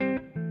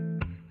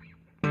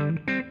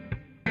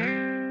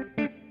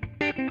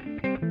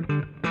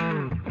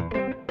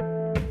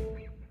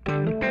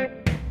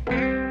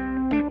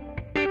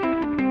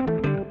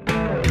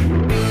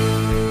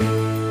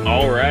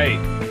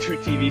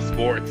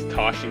Sports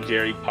Tosh and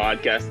Jerry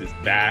podcast is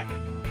back.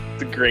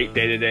 It's a great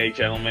day today,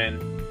 gentlemen.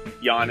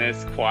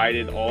 Giannis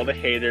quieted all the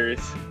haters,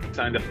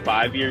 signed a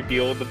 5-year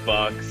deal with the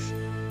Bucks.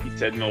 He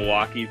said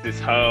Milwaukee's his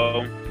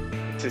home,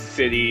 it's his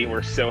city.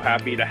 We're so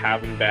happy to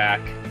have him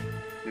back.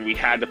 And we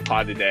had to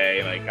pod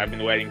today. I've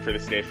been waiting for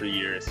this day for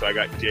years. So I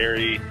got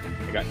Jerry,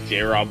 I got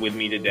J-Rob with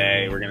me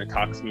today. We're going to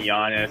talk some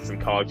Giannis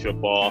and college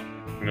football.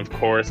 And of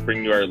course,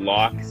 bring you our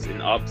locks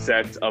and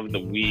upsets of the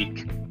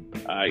week.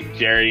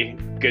 Jerry,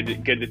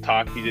 good to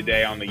talk to you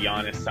today on the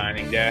Giannis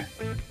signing day.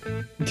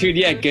 Dude,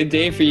 yeah, good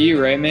day for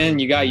you, right, man?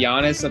 You got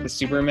Giannis at the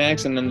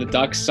Supermax, and then the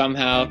Ducks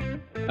somehow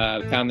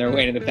found their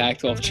way to the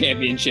Pac-12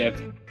 championship,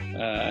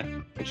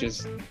 which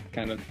is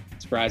kind of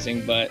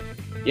surprising. But,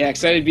 yeah,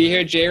 excited to be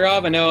here.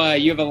 J-Rob, I know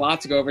you have a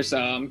lot to go over, so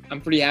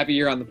I'm pretty happy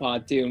you're on the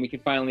pod, too, and we can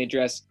finally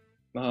address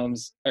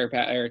Mahomes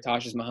or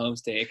Tosh's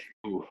Mahomes take.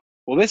 Ooh.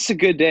 Well, this is a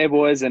good day,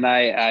 boys, and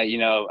I've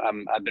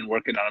been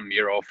working on a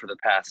mural for the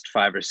past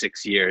 5 or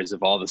 6 years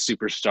of all the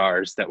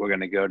superstars that were going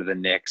to go to the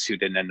Knicks who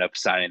didn't end up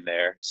signing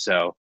there.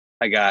 So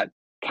I got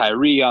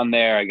Kyrie on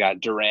there, I got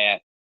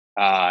Durant,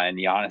 and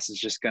Giannis is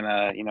just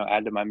gonna,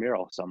 add to my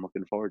mural. So I'm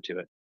looking forward to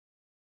it.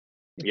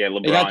 Yeah,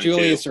 LeBron. They got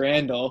Julius too.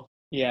 Randle.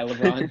 Yeah,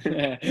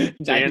 LeBron.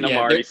 And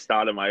Amari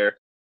Stoudemire.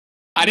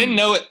 I didn't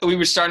know we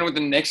were starting with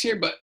the Knicks here,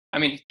 but I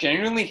mean,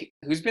 genuinely,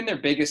 who's been their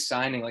biggest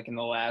signing in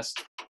the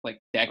last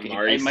decade?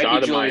 Amari it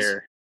might be Julius.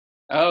 Stoudemire.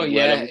 Oh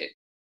yeah,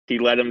 He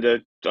led him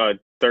to a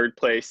third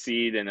place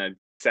seed and a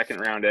second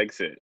round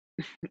exit.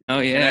 Oh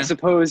yeah. And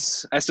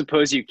I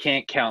suppose you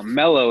can't count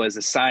Melo as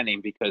a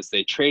signing because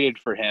they traded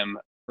for him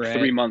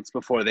 3 months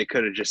before they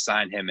could have just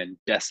signed him and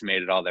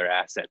decimated all their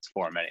assets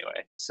for him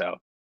anyway. So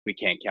we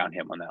can't count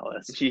him on that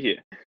list. Yeah.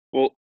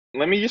 Well,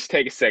 let me just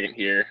take a second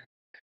here.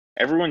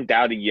 Everyone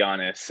doubted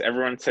Giannis.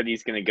 Everyone said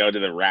he's going to go to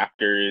the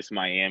Raptors,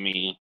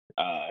 Miami,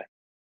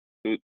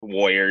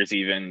 Warriors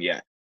even.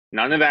 Yeah.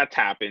 None of that's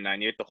happened. I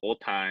knew it the whole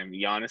time.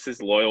 Giannis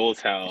is loyal as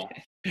hell.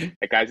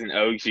 That guy's an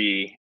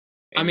OG.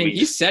 I mean,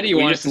 he said he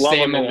wanted to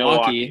stay in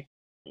Milwaukee.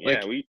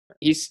 Yeah,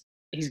 he's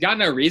got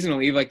no reason to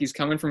leave. He's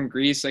coming from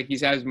Greece. He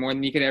has more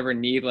than he could ever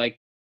need.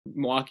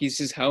 Milwaukee's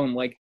his home.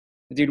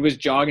 The dude was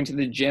jogging to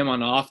the gym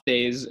on off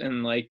days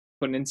and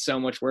putting in so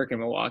much work in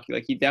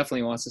Milwaukee. He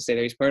definitely wants to stay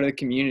there. He's part of the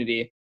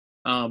community.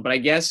 But I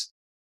guess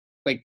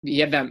he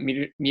had that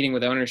meeting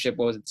with ownership.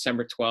 What was it,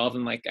 December 12th?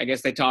 And I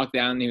guess they talked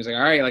down. And he was all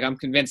right. I'm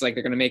convinced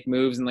they're gonna make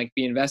moves and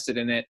be invested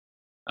in it.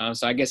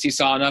 So I guess he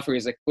saw enough where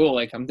he's cool.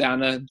 I'm down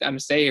to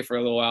stay here for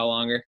a little while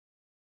longer.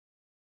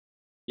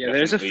 Yeah,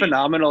 there's a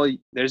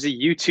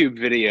YouTube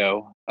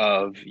video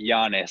of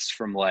Giannis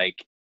from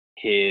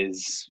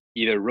his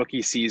either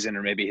rookie season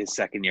or maybe his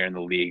second year in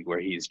the league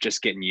where he's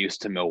just getting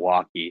used to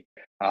Milwaukee.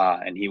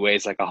 And he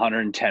weighs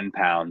 110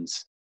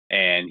 pounds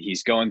and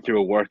he's going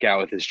through a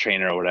workout with his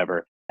trainer or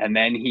whatever. And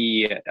then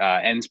he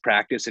ends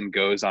practice and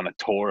goes on a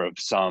tour of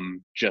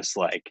some just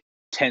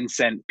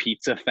 10-cent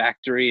pizza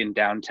factory in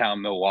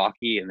downtown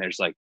Milwaukee. And there's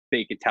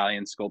fake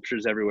Italian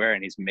sculptures everywhere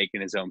and he's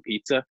making his own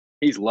pizza.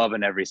 He's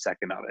loving every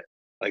second of it.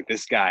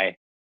 This guy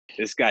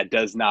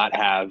does not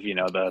have,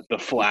 the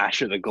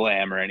flash or the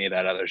glam or any of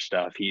that other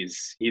stuff.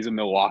 He's a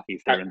Milwaukee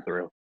through and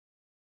through.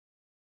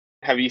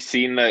 Have you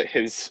seen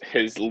his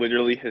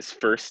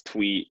first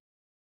tweet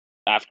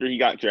after he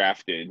got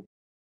drafted?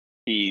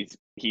 He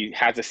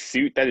has a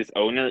suit that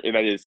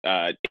his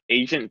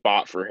agent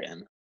bought for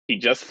him. He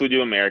just flew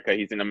to America.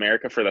 He's in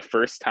America for the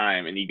first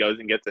time, and he goes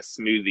and gets a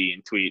smoothie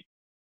and tweet,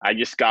 "I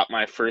just got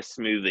my first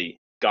smoothie.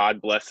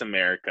 God bless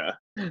America."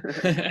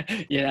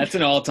 Yeah, that's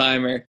an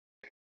all-timer.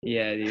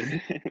 Yeah,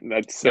 dude.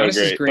 That's so Giannis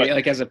great. Is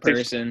great, as a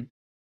person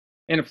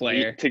and a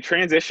player. To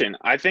transition,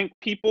 I think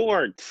people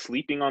are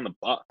sleeping on the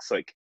Bucks.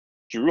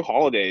 Drew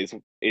Holiday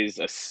is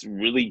a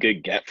really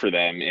good get for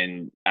them,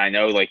 and I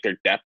know their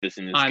depth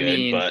isn't as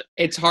good, but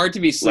it's hard to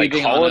be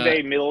sleeping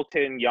Holiday,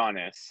 Middleton,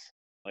 Giannis.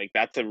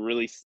 That's a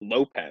really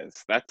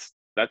Lopez. That's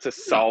a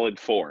solid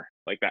four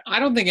that. I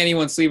don't think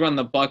anyone's sleeping on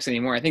the Bucks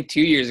anymore. I think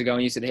 2 years ago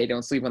when you said, "Hey,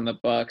 don't sleep on the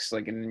Bucks,"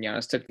 and then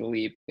Giannis took the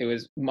leap, it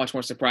was much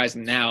more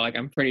surprising. Now,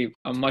 I'm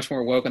much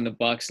more woke on the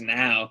Bucks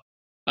now.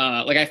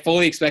 I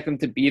fully expect them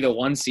to be the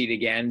 1 seed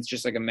again. It's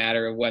just a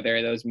matter of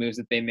whether those moves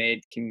that they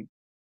made can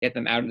get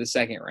them out of the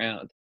second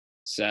round.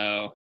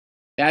 So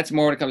that's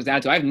more what it comes down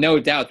to. I have no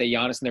doubt that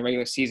Giannis in the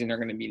regular season are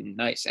going to be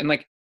nice. And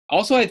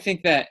also I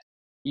think that,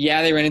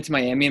 yeah, they ran into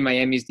Miami and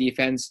Miami's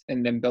defense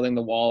and then building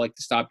the wall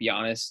to stop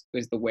Giannis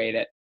was the way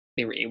that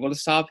they were able to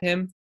stop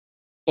him.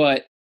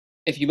 But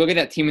if you look at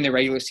that team in the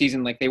regular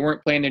season, they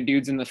weren't playing their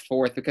dudes in the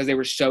fourth because they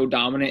were so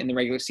dominant in the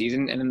regular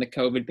season. And then the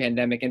COVID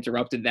pandemic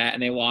interrupted that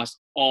and they lost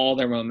all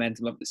their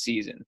momentum of the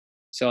season.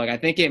 So I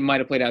think it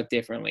might have played out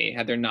differently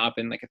had there not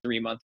been a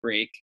 3-month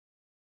break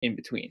in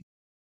between.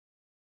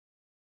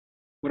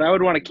 What I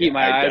would want to keep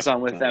my eyes on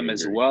with them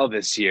as well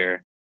this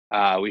year,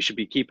 we should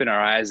be keeping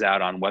our eyes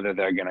out on whether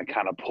they're going to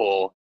kind of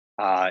pull.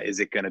 Is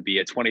it going to be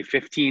a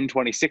 2015,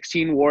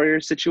 2016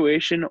 Warriors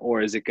situation,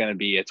 or is it going to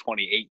be a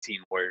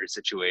 2018 Warriors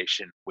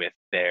situation with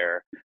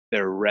their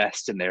their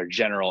rest and their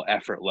general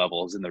effort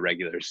levels in the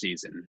regular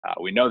season.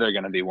 We know they're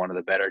going to be one of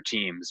the better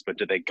teams, but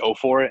do they go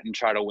for it and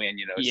try to win,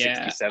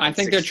 67, I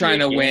think they're trying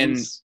to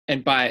games? win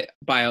and by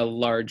a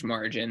large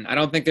margin. I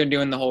don't think they're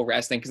doing the whole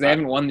resting because they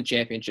haven't won the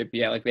championship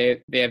yet. Like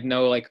they have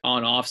no like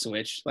on-off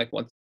switch like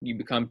once you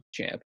become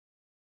champ.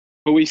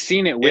 But we've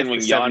seen it with when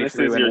the Giannis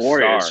 73 is win your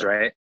Warriors, star.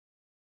 right?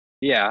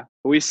 Yeah,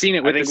 but we've seen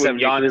it with I think the when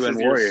 73 Giannis win is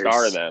Warriors. your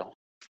star, though.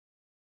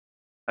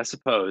 I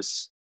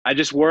suppose. I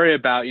just worry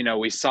about,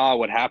 we saw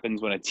what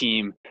happens when a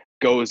team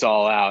goes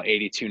all out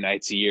 82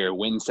 nights a year,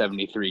 wins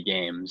 73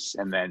 games,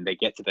 and then they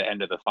get to the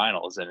end of the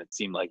finals, and it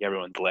seemed like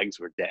everyone's legs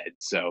were dead.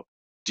 So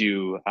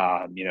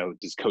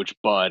does Coach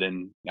Bud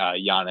and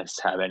Giannis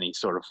have any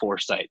sort of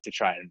foresight to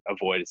try and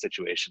avoid a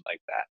situation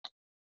like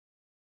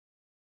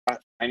that?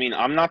 I mean,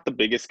 I'm not the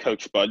biggest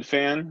Coach Bud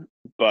fan,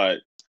 but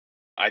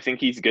I think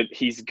he's good.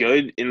 He's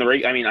good in the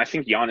rate. I mean, I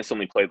think Giannis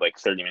only played like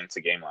 30 minutes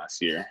a game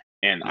last year,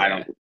 and I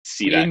don't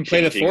see that didn't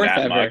play the changing fourth that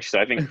ever. much. So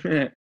I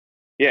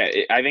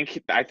think,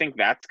 I think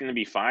that's going to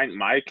be fine.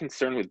 My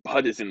concern with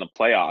Bud is in the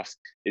playoffs.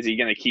 Is he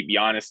going to keep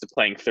Giannis to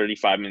playing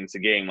 35 minutes a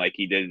game like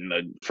he did in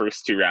the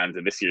first 2 rounds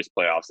of this year's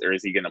playoffs, or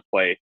is he going to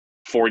play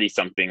 40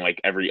 something like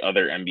every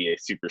other NBA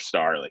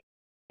superstar? Like,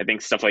 I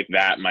think stuff like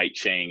that might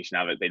change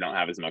now that they don't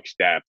have as much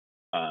depth.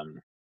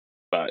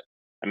 But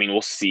I mean,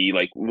 we'll see.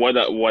 Like, what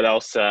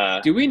else?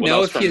 Do we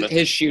know if from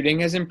his shooting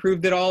has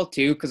improved at all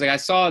too? Because like I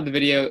saw the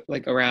video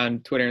like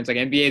around Twitter, and it's like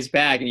NBA's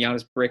back, and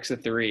Giannis bricks a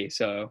 3.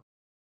 So,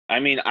 I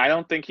mean, I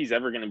don't think he's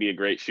ever going to be a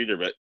great shooter,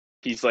 but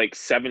he's like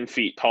 7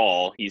 feet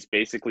tall. He's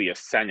basically a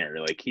center.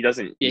 Like he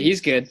doesn't. Yeah,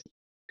 he's good.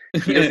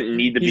 He doesn't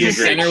need to be a great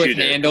center shooter. with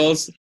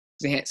handles.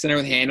 He's a center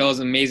with handles,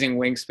 amazing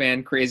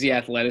wingspan, crazy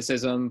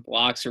athleticism,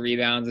 blocks,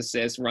 rebounds,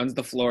 assists, runs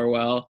the floor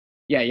well.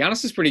 Yeah,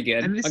 Giannis is pretty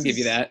good. I'll give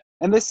you that.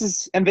 And this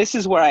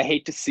is where I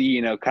hate to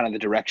see, kind of the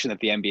direction that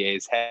the NBA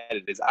is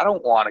headed is I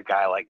don't want a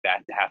guy like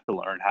that to have to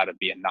learn how to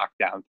be a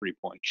knockdown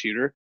 3-point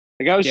shooter.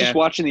 Like I was just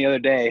watching the other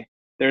day,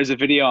 there's a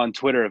video on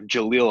Twitter of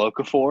Jahlil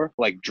Okafor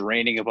like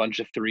draining a bunch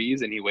of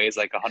threes, and he weighs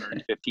like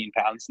 115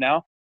 pounds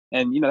now.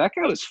 And, that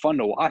guy was fun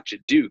to watch at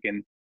Duke.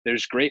 And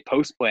there's great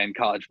post play in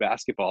college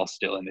basketball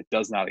still, and it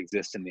does not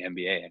exist in the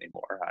NBA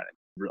anymore.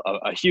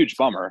 A huge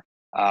bummer.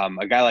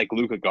 A guy like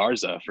Luka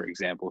Garza, for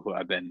example, who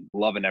I've been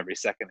loving every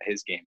second of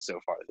his game so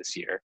far this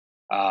year.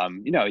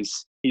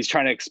 He's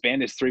trying to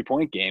expand his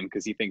 3-point game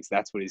because he thinks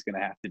that's what he's going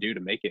to have to do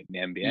to make it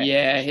in the NBA.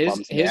 Yeah,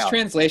 his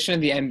translation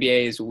of the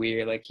NBA is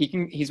weird. Like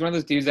he's one of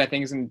those dudes that I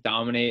think is going to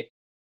dominate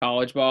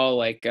college ball,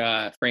 like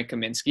Frank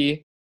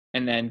Kaminsky,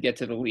 and then get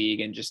to the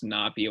league and just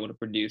not be able to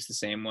produce the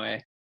same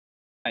way.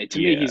 To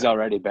me, he's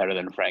already better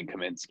than Frank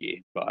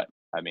Kaminsky, but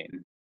I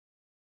mean.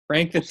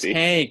 Frank the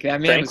Tank.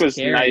 That man Frank was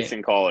carrying. Nice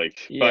in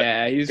college.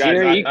 Yeah, he's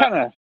Jerry.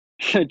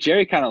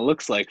 Jerry kind of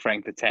looks like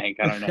Frank the Tank.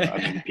 I don't know. I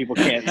mean, people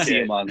can't see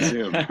him on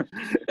Zoom.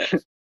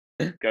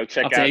 Go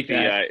check out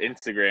the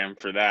Instagram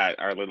for that.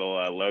 Our little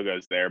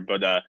logos there.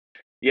 But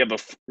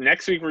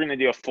next week we're gonna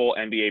do a full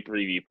NBA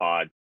preview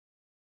pod.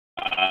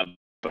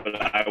 But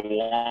I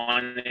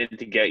wanted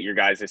to get your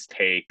guys'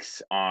 takes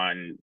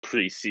on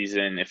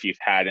preseason. If you've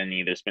had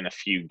any, there's been a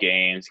few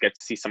games. Get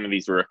to see some of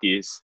these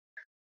rookies.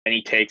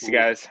 Any takes,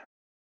 guys?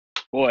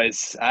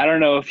 Boys, I don't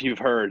know if you've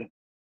heard.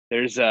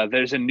 There's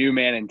a new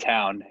man in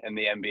town in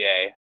the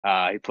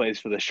NBA. He plays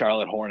for the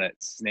Charlotte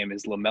Hornets. His name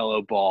is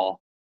LaMelo Ball.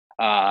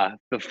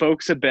 The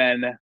folks have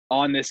been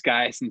on this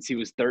guy since he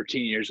was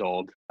 13 years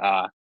old.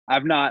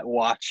 I've not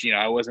watched,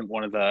 I wasn't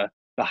one of the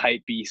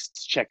hype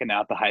beasts checking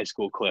out the high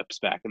school clips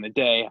back in the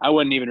day. I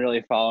wasn't even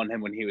really following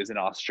him when he was in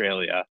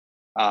Australia.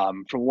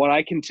 From what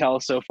I can tell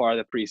so far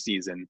the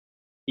preseason,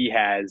 he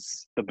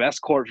has the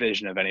best court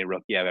vision of any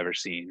rookie I've ever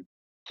seen.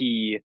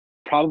 He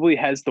probably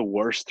has the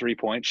worst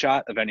 3-point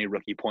shot of any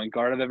rookie point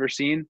guard I've ever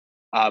seen.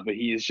 But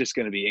he is just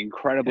going to be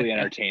incredibly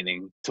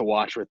entertaining to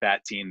watch with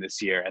that team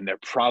this year. And they're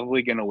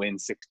probably going to win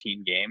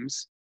 16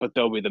 games, but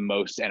they'll be the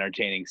most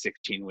entertaining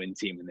 16-win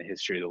team in the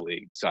history of the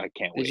league. So I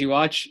can't wait. Did you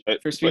watch?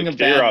 For speaking of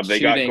bad they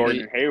got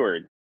Gordon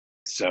Hayward.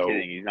 So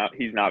he's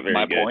not very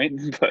my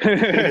good.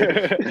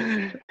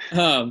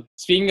 Point.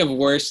 Speaking of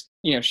worst,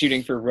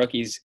 shooting for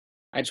rookies,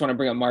 I just want to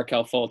bring up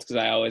Markelle Fultz because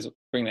I always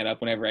bring that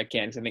up whenever I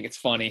can because I think it's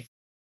funny.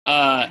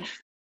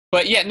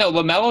 But yeah, no,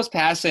 LaMelo's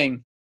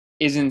passing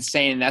is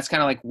insane. That's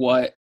kind of like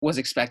what was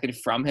expected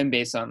from him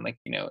based on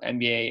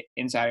NBA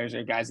insiders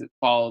or guys that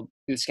follow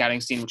the scouting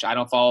scene, which I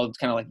don't follow. It's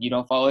kind of like you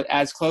don't follow it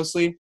as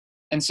closely.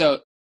 And so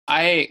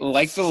I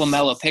like the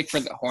LaMelo pick for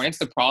the Hornets.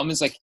 The problem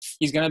is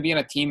he's going to be on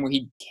a team where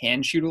he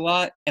can shoot a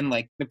lot. And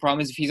the problem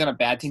is if he's on a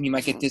bad team, he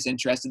might get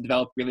disinterested,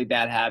 develop really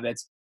bad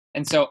habits.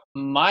 And so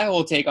my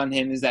whole take on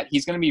him is that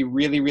he's going to be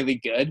really, really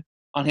good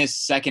on his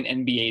second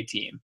NBA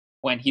team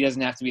when he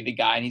doesn't have to be the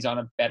guy and he's on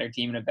a better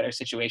team in a better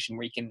situation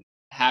where he can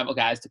have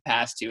guys to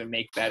pass to and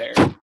make better,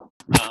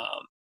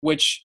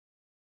 which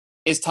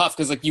is tough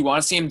because you want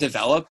to see him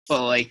develop,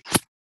 but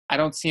I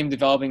don't see him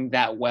developing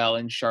that well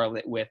in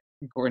Charlotte with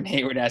Gordon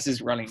Hayward as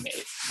his running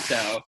mate.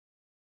 So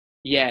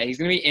yeah, he's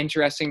going to be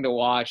interesting to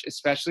watch,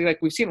 especially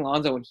we've seen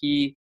Lonzo when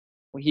he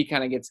when he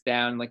kind of gets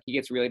down, like he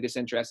gets really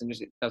disinterested and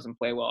just doesn't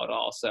play well at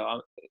all.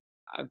 So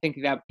I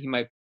think that he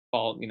might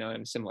fall, in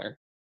a similar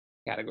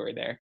category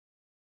there.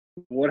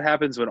 What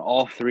happens when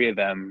all three of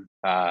them,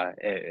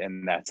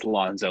 and that's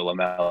Lonzo,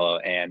 LaMelo,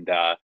 and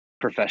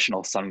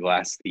professional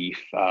sunglass thief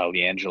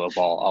LiAngelo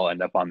Ball, all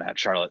end up on that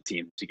Charlotte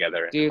team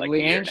together? Dude, like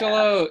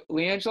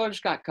LiAngelo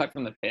just got cut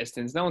from the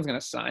Pistons. No one's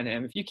gonna sign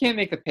him. If you can't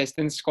make the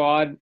Pistons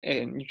squad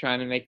and you're trying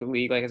to make the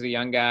league like as a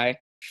young guy,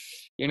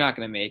 you're not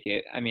gonna make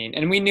it. I mean,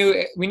 and we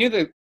knew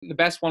the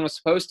best one was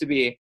supposed to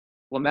be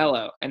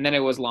LaMelo, and then it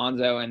was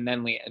Lonzo, and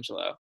then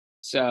LiAngelo.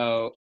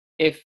 So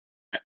if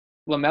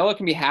LaMelo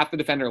can be half the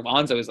defender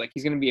Lonzo is, like,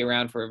 he's going to be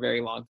around for a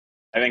very long time.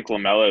 I think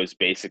LaMelo is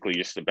basically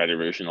just a better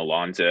version of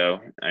Lonzo.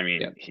 I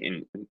mean,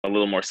 in a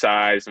little more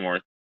size, more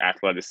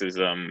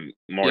athleticism,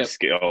 more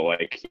skill.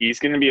 Like, he's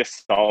going to be a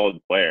solid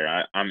player.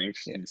 I'm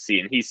interested to see.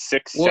 And he's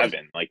 6'7".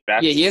 Like,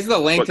 that's he has the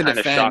length to defend.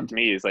 What kind of shocked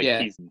me is, like,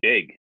 he's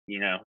big.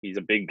 He's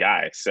a big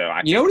guy. So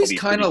I know what he's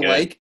kind of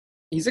like?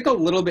 He's like a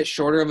little bit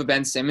shorter of a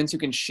Ben Simmons who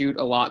can shoot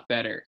a lot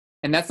better.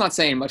 And that's not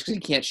saying much because he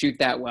can't shoot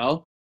that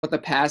well. But the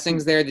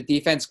passing's there. The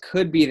defense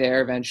could be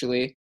there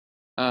eventually.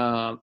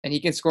 And he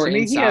can score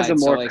inside. He has a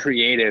more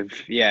creative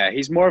 –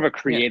 he's more of a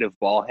creative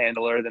ball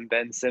handler than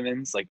Ben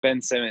Simmons. Like, Ben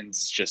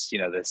Simmons just,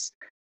 this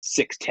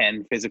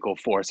 6'10" physical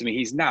force. I mean,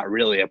 he's not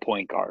really a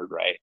point guard,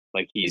 right?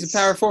 Like, he's a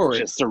power forward.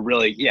 Just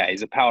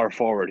he's a power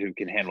forward who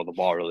can handle the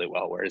ball really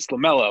well. Whereas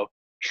LaMelo,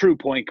 true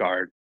point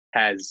guard,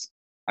 has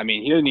 – I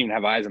mean, he doesn't even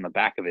have eyes on the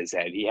back of his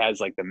head. He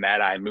has, like, the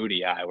Mad Eye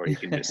Moody eye where he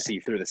can just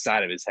see through the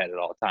side of his head at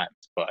all times.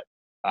 But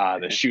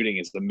the shooting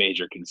is the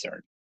major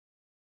concern.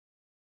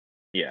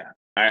 Yeah.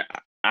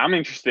 I'm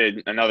interested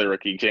in another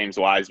rookie, James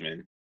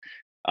Wiseman.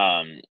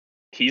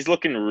 He's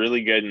looking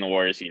really good in the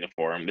Warriors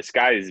uniform. This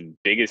guy is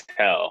big as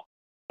hell,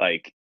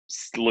 like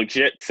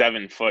legit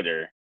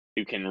 7-footer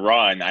who can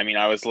run. I mean,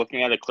 I was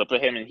looking at a clip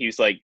of him and he was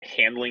like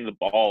handling the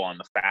ball on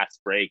the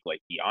fast break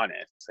like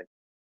Giannis. Like,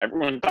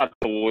 everyone thought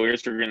the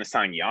Warriors were going to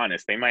sign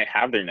Giannis. They might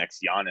have their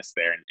next Giannis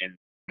there, and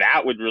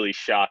that would really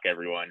shock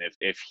everyone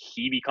if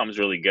he becomes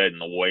really good and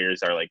the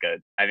Warriors are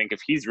I think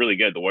if he's really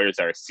good, the Warriors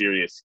are a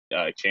serious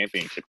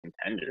championship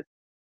contender.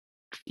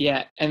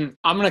 Yeah, and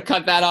I'm going to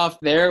cut that off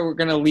there. We're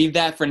going to leave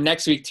that for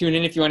next week. Tune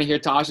in if you want to hear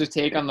Tosh's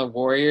take on the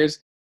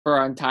Warriors for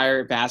our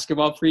entire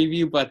basketball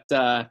preview. But,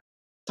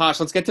 Tosh,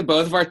 let's get to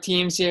both of our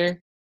teams here.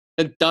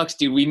 The Ducks,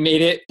 dude, we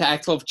made it to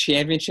Pac-12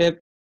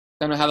 championship.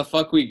 Don't know how the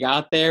fuck we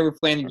got there. We're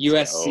playing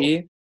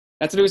USC.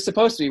 That's what it was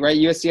supposed to be, right?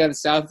 USC out of the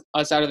south,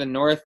 us out of the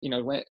north,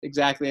 went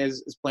exactly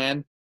as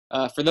planned.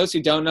 For those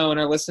who don't know and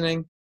are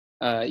listening,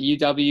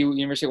 UW,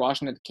 University of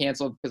Washington,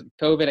 canceled because of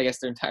COVID. I guess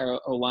their entire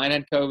O-line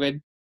had COVID.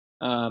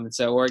 And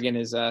so Oregon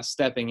is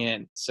stepping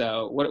in.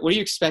 So what do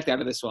you expect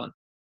out of this one?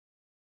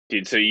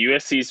 Dude, so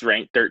USC's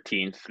ranked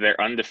 13th. They're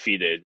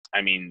undefeated.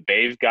 I mean,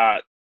 they've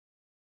got,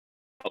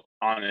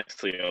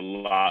 honestly, a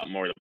lot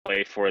more to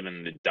play for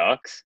than the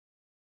Ducks.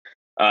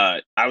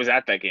 I was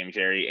at that game,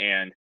 Jerry,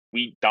 and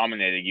we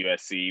dominated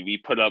USC. We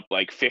put up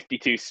like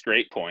 52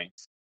 straight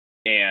points.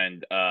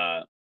 And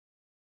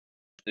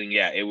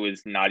it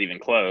was not even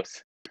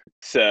close.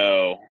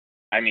 So,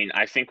 I mean,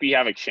 I think we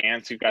have a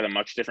chance. We've got a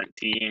much different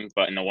team,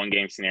 but in a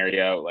one-game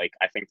scenario,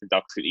 I think the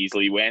Ducks could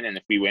easily win. And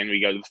if we win,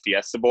 we go to the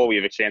Fiesta Bowl. We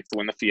have a chance to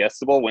win the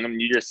Fiesta Bowl, win the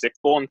New Year's Six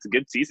Bowl, and it's a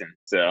good season.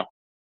 So,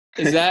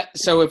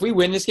 so if we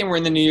win this game, we're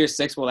in the New Year's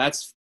Six Bowl.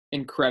 That's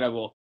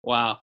incredible.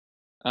 Wow.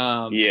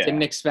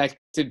 Didn't expect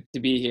to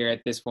be here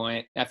at this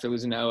point after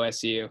losing to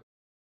OSU.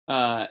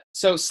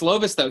 So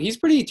Slovis, though, he's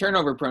pretty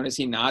turnover prone, is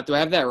he not? Do I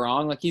have that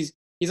wrong? Like, he's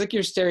like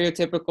your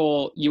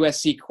stereotypical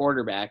USC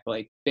quarterback,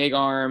 like big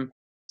arm,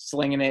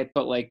 slinging it,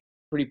 but like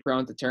pretty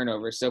prone to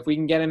turnover. So if we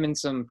can get him in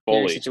some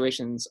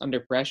situations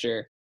under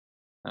pressure,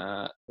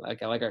 I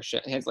like our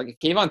shot. Like if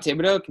Kayvon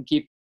Thibodeau can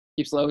keep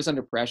Slovis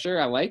under pressure,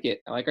 I like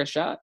it. I like our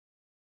shot.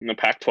 And the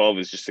Pac-12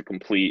 is just a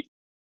complete,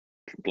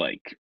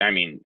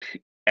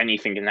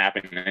 anything can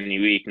happen any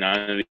week.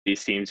 None of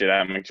these teams are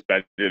that much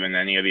better than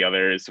any of the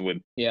others with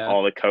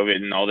all the COVID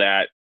and all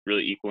that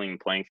really equaling the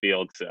playing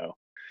field. So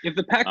if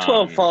the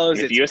Pac-12 follows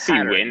its USC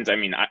pattern, wins,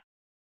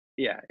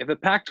 if the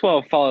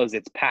Pac-12 follows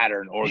its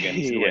pattern,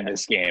 Oregon's going to win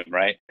this game,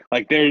 right?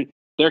 Like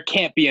there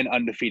can't be an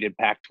undefeated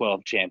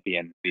Pac-12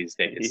 champion these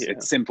days.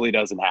 It simply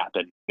doesn't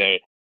happen. The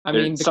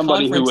conference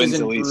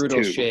is in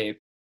brutal shape.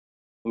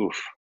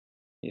 Oof.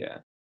 Yeah.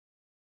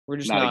 We're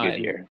just not a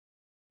good year.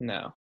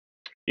 No.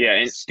 Yeah,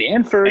 and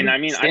Stanford. And I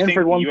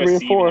think won USC, 3 or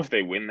 4. even if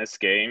they win this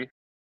game,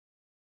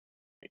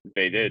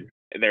 they did.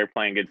 They're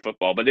playing good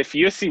football. But if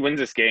USC wins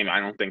this game, I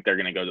don't think they're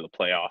going to go to the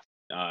playoff,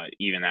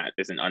 even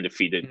as an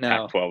undefeated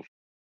Pac-12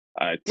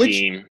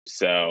 team.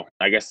 So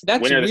I guess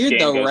that's winner of this weird, game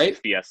though, goes right?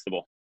 to Fiesta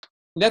Bowl.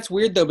 That's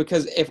weird, though,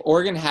 because if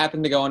Oregon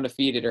happened to go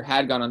undefeated or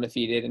had gone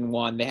undefeated and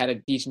won, they had a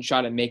decent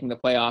shot at making the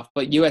playoff.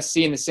 But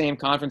USC in the same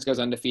conference goes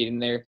undefeated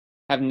and they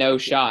have no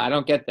shot. I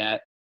don't get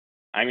that.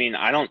 I mean,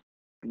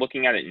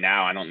 looking at it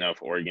now, I don't know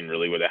if Oregon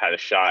really would have had a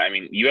shot. I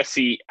mean,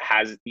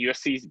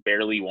 USC's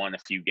barely won a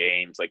few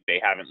games. Like,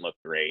 they haven't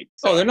looked great.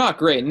 So. Oh, they're not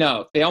great.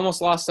 No, they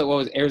almost lost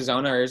to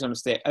Arizona or Arizona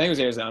State. I think it was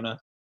Arizona.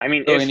 I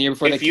mean, in the year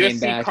before they if came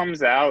USC back.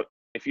 comes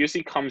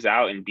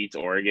out and beats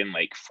Oregon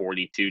like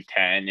 42-10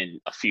 and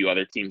a few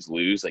other teams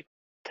lose, like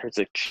there's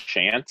a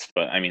chance,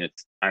 but I mean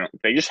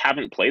they just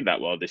haven't played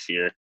that well this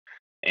year,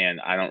 and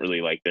I don't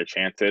really like their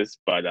chances.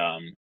 But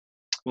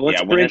Well,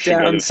 let's break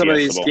down some of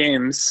these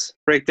games,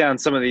 break down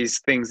some of these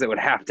things that would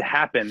have to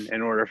happen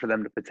in order for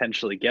them to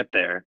potentially get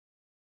there,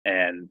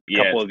 and a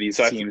couple of these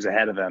teams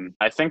ahead of them.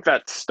 I think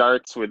that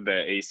starts with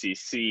the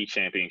ACC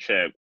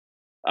championship.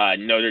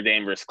 Notre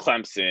Dame versus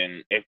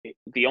Clemson. If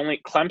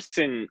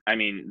Clemson, I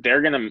mean,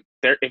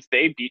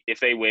 if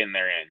they win,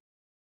 they're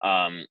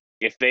in.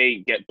 If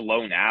they get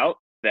blown out,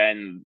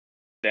 then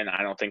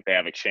I don't think they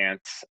have a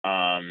chance.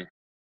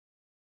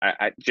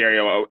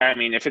 Jerry, I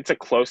mean, if it's a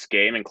close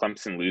game and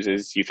Clemson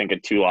loses, you think a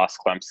 2-loss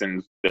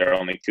Clemson, there are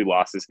only 2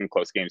 losses in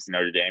close games,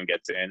 Notre Dame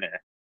gets in? Or?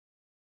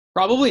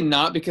 Probably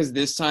not, because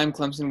this time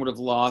Clemson would have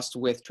lost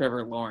with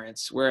Trevor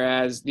Lawrence,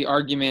 whereas the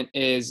argument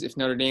is if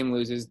Notre Dame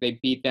loses, they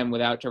beat them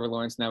without Trevor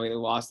Lawrence, now they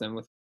lost them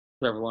with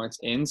Trevor Lawrence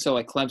in. So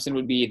like Clemson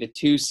would be the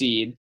 2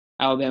 seed,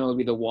 Alabama would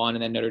be the 1,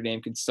 and then Notre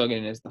Dame could still get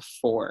in as the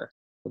 4,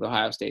 with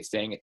Ohio State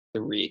staying at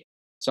 3.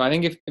 So I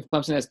think if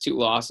Clemson has 2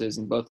 losses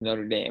in both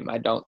Notre Dame, I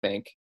don't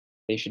think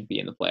they should be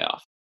in the playoff.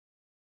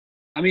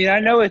 I mean, I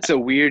know it's a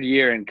weird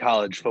year in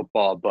college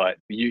football, but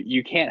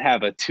you can't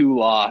have a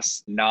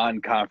 2-loss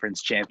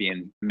non-conference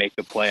champion make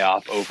the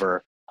playoff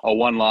over a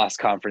 1-loss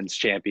conference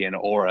champion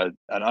or an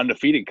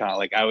undefeated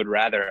like I would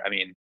rather. I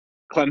mean,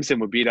 Clemson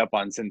would beat up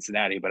on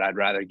Cincinnati, but I'd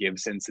rather give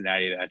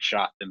Cincinnati that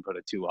shot than put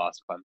a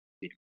 2-loss Clemson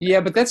team.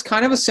 Yeah, but that's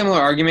kind of a similar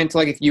argument to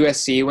like if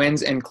USC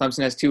wins and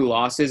Clemson has 2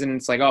 losses, and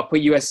it's like, oh, put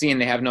USC and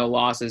they have no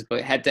losses,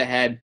 but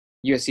head-to-head,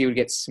 USC would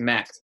get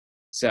smacked.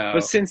 So,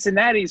 but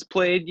Cincinnati's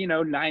played,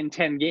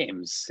 9-10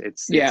 games.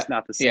 It's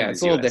not the same. Yeah,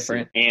 it's a little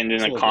different. And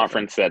in a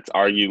conference that's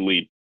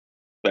arguably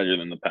better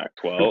than the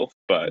Pac-12.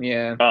 But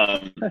yeah,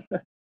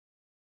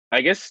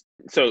 I guess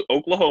so.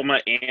 Oklahoma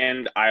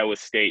and Iowa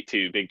State,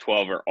 too, Big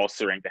 12, are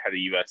also ranked ahead of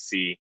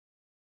USC.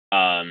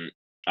 I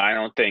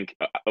don't think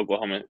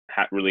Oklahoma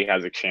really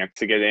has a chance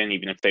to get in,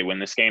 even if they win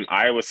this game.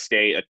 Iowa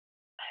State,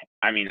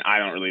 I mean, I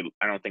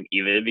don't think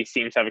either of these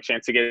teams have a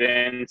chance to get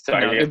in. So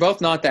they're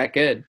both not that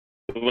good.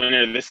 The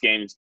winner of this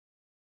game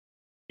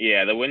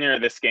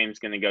is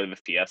going to go to the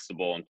Fiesta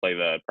Bowl and play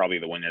probably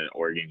the winner of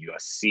Oregon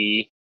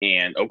USC.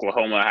 And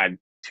Oklahoma had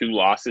 2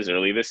 losses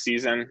early this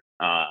season.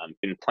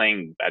 Been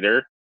playing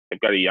better. They've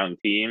got a young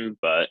team,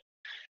 but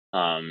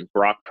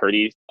Brock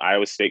Purdy,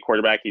 Iowa State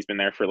quarterback, he's been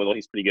there for a little.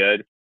 He's pretty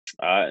good.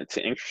 It's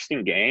an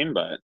interesting game,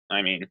 but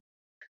I mean,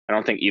 I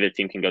don't think either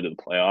team can go to the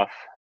playoff.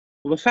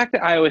 Well, the fact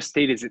that Iowa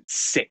State is at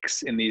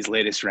 6 in these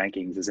latest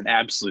rankings is an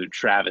absolute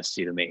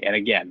travesty to me. And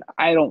again,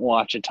 I don't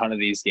watch a ton of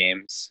these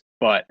games,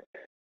 but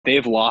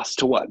they've lost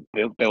to what?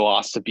 They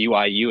lost to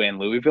BYU and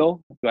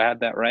Louisville. Do I have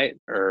that right?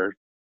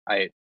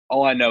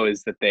 All I know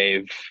is that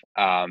they've,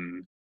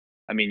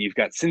 you've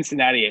got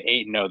Cincinnati at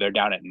 8-0. They're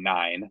down at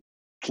 9.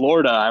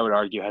 Florida, I would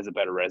argue, has a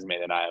better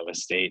resume than Iowa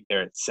State.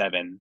 They're at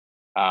 7.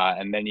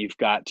 And then you've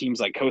got teams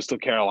like Coastal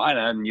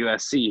Carolina and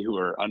USC who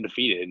are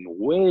undefeated and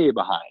way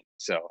behind.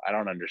 So I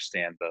don't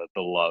understand the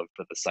love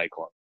for the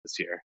Cyclones this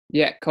year.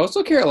 Yeah,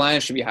 Coastal Carolina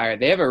should be higher.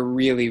 They have a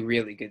really,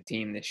 really good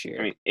team this year.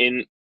 I mean,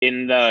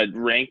 in the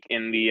rank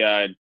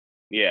they're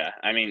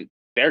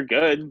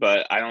good,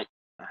 but I don't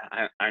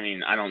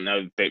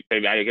know.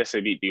 I guess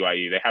they beat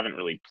BYU. They haven't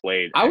really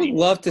played. I would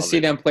love to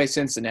see them play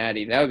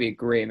Cincinnati. That would be a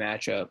great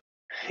matchup.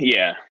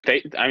 Yeah,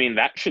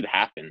 that should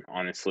happen.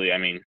 Honestly, I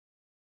mean,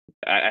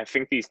 I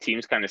think these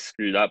teams kind of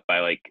screwed up by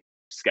like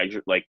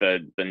schedule, like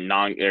the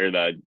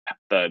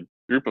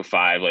group of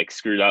 5 like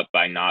screwed up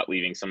by not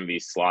leaving some of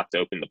these slots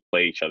open to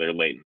play each other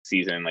late in the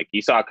season. Like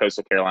you saw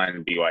Coastal Carolina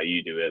and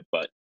BYU do it,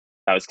 but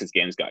that was because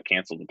games got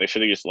canceled. But they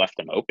should have just left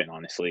them open,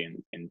 honestly,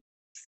 and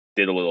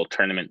did a little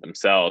tournament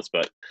themselves.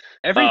 But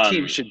every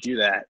team should do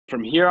that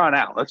from here on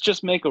out. Let's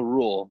just make a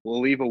rule. We'll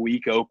leave a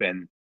week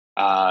open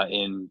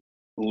in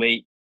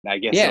late. I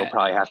guess it'll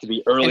probably have to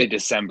be early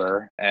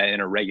December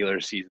in a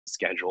regular season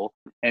schedule,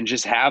 and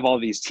just have all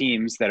these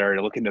teams that are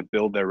looking to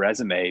build their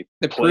resume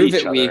the prove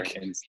it week.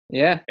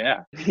 Yeah.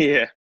 I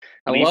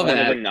love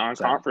that. The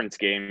non-conference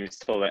games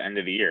till the end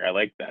of the year. I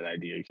like that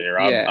idea,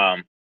 J-Rob. Yeah.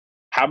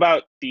 How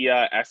about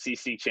the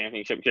SEC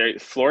championship, Jerry?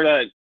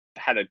 Florida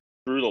had a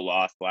brutal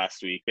loss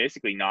last week,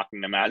 basically knocking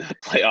them out of the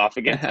playoff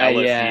against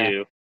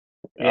LSU.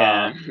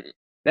 Yeah,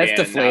 that's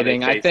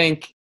deflating. I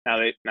think. Now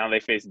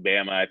they face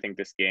Bama. I think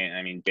this game.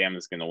 I mean,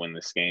 Bama's going to win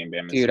this game.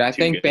 I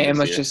think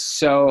Bama's just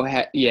so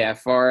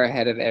far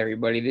ahead of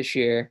everybody this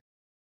year.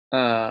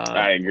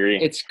 I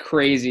agree. It's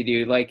crazy,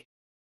 dude. Like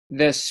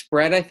the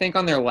spread, I think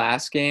on their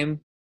last game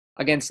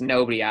against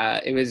nobody.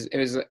 It was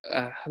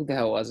who the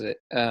hell was it?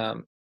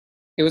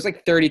 It was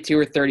like 32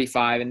 or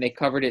 35, and they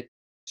covered it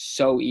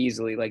so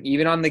easily. Like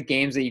even on the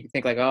games that you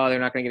think like, oh, they're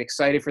not going to get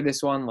excited for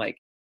this one. Like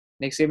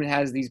Nick Saban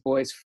has these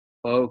boys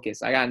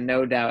focused. I got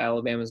no doubt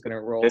Alabama's going to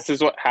roll. This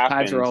is what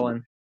happens. Tide's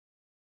rolling.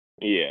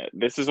 Yeah,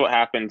 this is what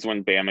happens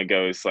when Bama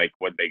goes like,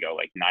 what they go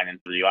like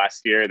 9-3 last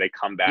year. They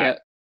come back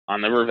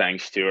on the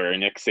revenge tour.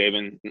 Nick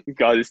Saban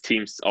got his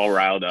teams all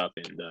riled up,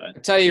 and I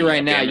tell you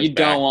right now, Bama's you back.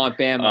 don't want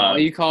Bama. All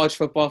you college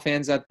football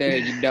fans out there,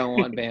 you don't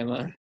want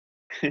Bama.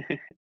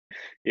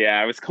 Yeah,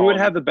 I was Who would calling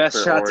have the best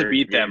for shot to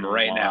beat them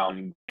Oregon right now?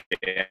 on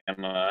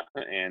Bama,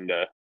 and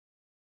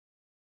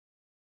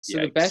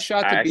So the best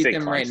shot to I beat say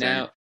them right Clemson,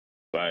 now.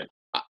 but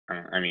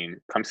I mean,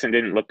 Clemson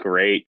didn't look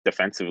great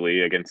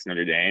defensively against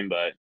Notre Dame,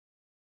 but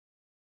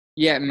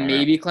Yeah,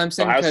 maybe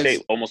Clemson Ohio because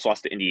State almost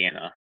lost to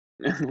Indiana.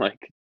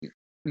 Like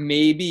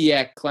maybe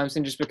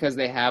Clemson just because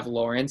they have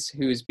Lawrence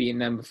who's beaten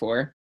them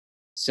before.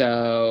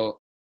 So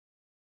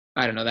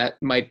I don't know. That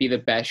might be the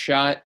best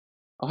shot.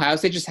 Ohio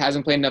State just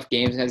hasn't played enough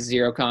games and has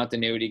zero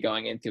continuity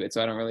going into it,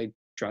 so I don't really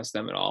trust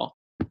them at all.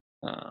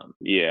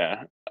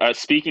 Yeah.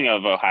 Speaking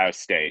of Ohio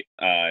State,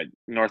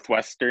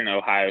 Northwestern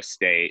Ohio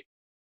State.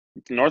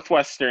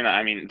 Northwestern,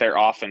 I mean, their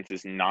offense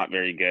is not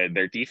very good.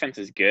 Their defense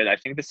is good. I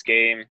think this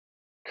game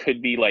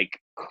could be like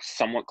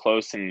somewhat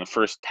close in the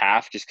first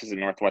half just because of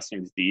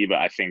Northwestern's D, but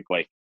I think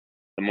like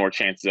the more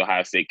chances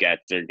Ohio State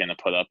gets, they're going to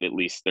put up at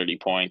least 30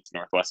 points.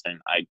 Northwestern,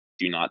 I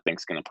do not think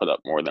is going to put up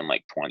more than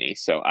like 20.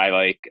 So I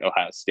like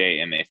Ohio State,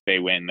 and if they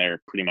win,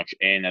 they're pretty much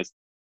in as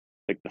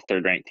like the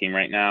third-ranked team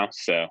right now.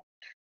 So,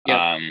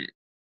 yep.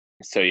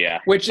 So yeah.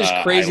 Which is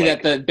crazy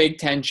that the Big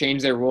Ten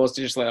changed their rules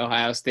to just let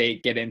Ohio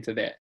State get into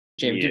the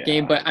championship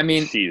game. But I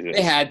mean,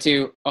 they had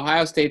to.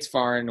 Ohio State's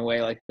far and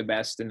away like the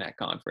best in that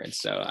conference.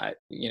 So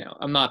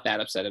I'm not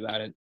that upset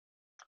about it.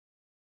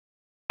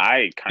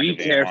 I kind of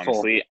be careful.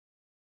 Honestly.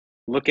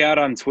 Look out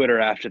on Twitter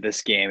after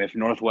this game if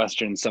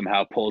Northwestern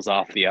somehow pulls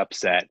off the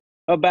upset.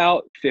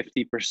 About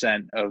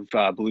 50%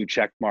 of blue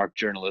checkmark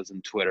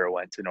journalism Twitter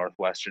went to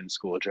Northwestern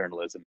School of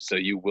Journalism. So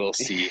you will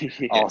see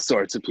all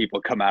sorts of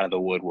people come out of the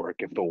woodwork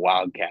if the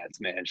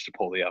Wildcats manage to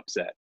pull the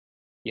upset.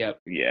 Yep.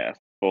 Yeah,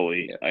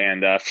 fully. Yep.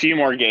 And a few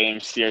more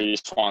games here. You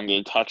just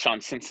wanted to touch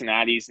on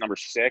Cincinnati's number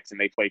 6, and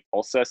they play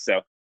Tulsa.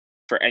 So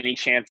for any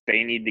chance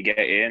they need to get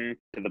in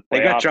to the playoffs, they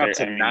got dropped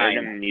to 9.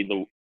 They're going to need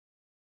the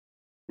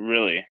 –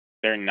 really?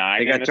 They're 9.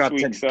 They got dropped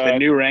to the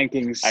new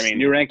rankings.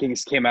 New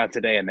rankings came out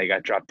today, and they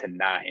got dropped to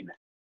 9.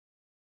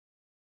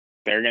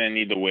 They're going to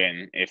need to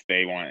win if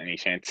they want any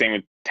chance. Same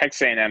with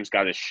Texas A&M's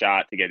got a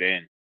shot to get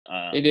in.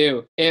 They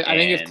do. I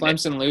think if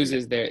Clemson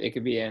loses, it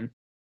could be in.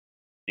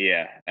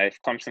 Yeah, if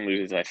Clemson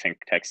loses, I think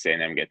Texas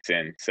A&M gets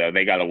in. So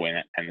they got to win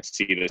at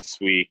Tennessee this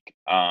week.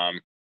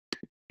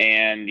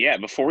 And yeah,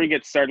 before we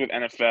get started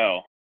with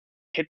NFL,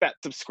 hit that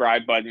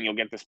subscribe button. You'll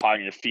get this pod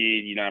in your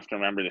feed. You don't have to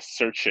remember to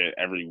search it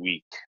every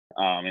week.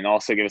 And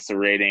also give us a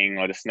rating.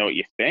 Let us know what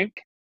you think.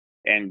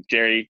 And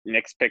Jerry,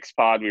 Nick's Picks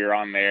Pod, we were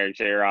on there.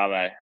 J-Rob,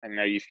 I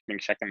know you've been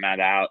checking that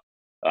out.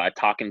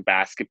 Talking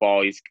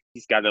basketball. He's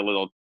got a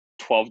little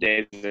 12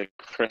 days of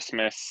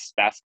Christmas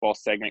basketball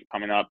segment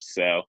coming up.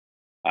 So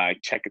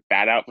check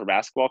that out for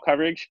basketball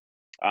coverage.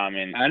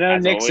 And I know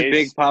Nick's a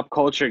big pop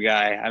culture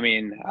guy. I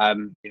mean,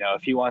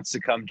 if he wants to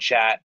come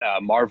chat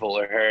Marvel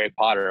or Harry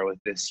Potter with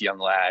this young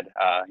lad,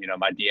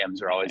 my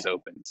DMs are always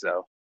open.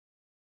 So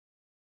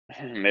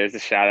there's a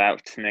shout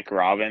out to Nick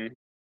Robin.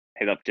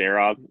 Hit up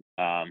J-Rob.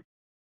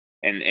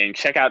 And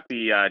check out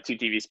the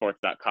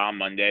 2tvsports.com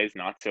Mondays,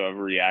 Not So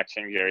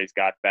Overreaction. Jerry's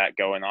got that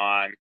going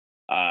on.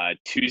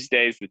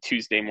 Tuesdays, the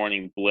Tuesday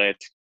Morning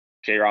Blitz.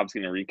 J-Rob's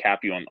going to recap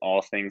you on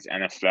all things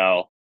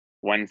NFL.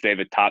 Wednesday,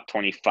 the top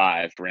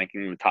 25,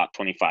 ranking the top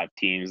 25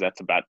 teams.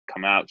 That's about to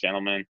come out,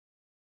 gentlemen.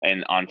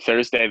 And on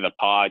Thursday, the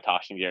pod,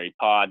 Tosh and Jerry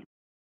pod.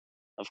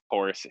 Of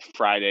course,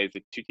 Fridays,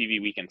 the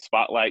 2TV Weekend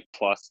Spotlight,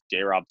 plus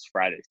J-Rob's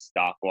Friday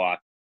Stock Walk.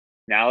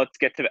 Now let's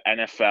get to the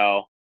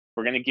NFL.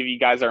 We're going to give you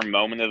guys our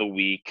moment of the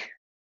week.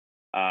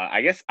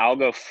 I guess I'll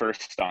go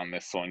first on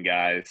this one,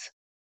 guys.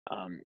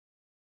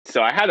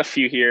 So I had a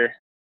few here.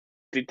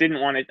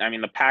 Didn't want it. I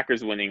mean, the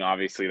Packers winning,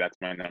 obviously, that's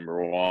my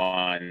number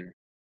one.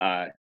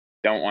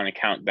 Don't want to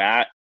count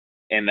that.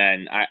 And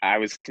then I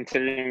was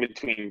considering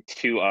between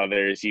two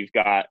others. You've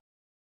got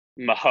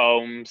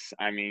Mahomes.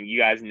 I mean, you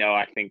guys know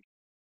I think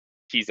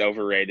he's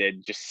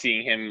overrated. Just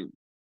seeing him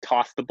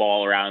toss the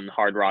ball around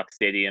Hard Rock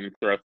Stadium,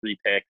 throw 3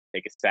 picks,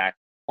 take a sack,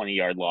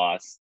 20-yard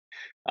loss.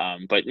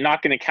 But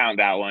not going to count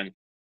that one.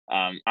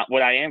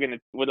 What I am going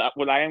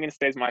to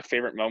say is my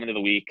favorite moment of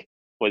the week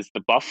was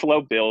the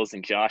Buffalo Bills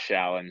and Josh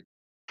Allen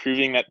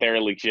proving that they're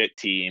a legit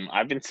team.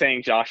 I've been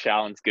saying Josh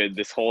Allen's good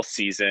this whole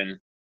season.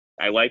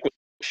 I like what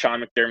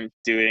Sean McDermott's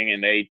doing,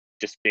 and they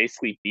just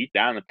basically beat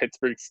down the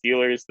Pittsburgh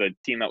Steelers, the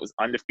team that was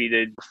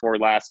undefeated before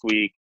last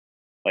week.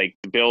 Like,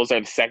 the Bills are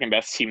the second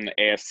best team in the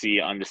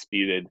AFC,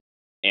 undisputed,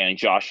 and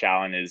Josh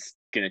Allen is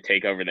going to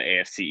take over the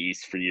AFC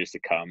East for years to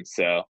come.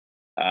 So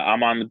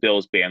I'm on the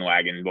Bills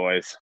bandwagon,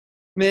 boys.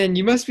 Man,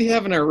 you must be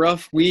having a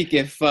rough week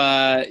if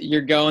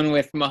you're going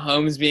with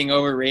Mahomes being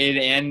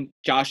overrated and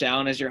Josh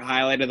Allen as your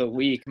highlight of the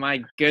week.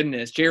 My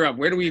goodness, J-Rob,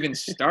 where do we even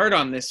start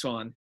on this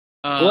one?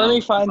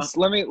 We'll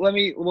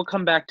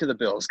come back to the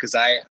Bills because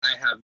I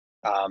have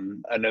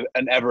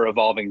an ever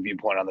evolving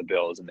viewpoint on the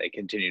Bills, and they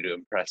continue to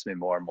impress me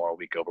more and more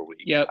week over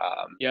week. Yep.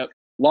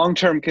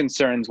 Long-term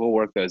concerns, we'll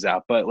work those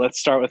out, but let's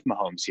start with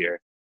Mahomes here.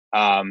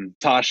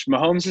 Tosh,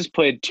 Mahomes has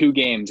played 2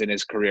 games in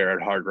his career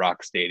at Hard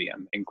Rock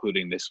Stadium,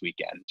 including this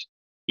weekend.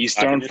 He's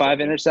thrown 5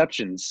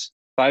 interceptions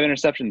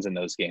in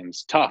those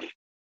games. Tough.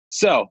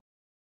 So,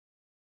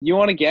 you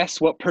want to guess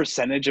what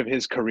percentage of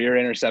his career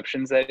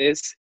interceptions that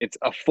is? It's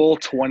a full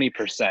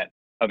 20%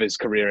 of his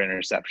career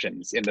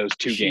interceptions in those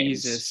 2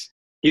 games.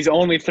 He's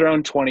only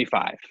thrown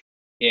 25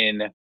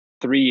 in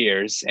 3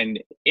 years. And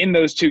in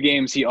those 2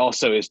 games, he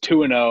also is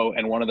 2-0,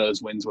 and one of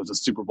those wins was a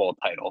Super Bowl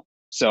title.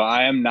 So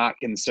I am not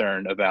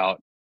concerned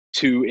about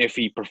 2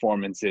 iffy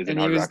performances in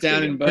Hard Rock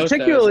Stadium.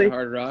 Particularly,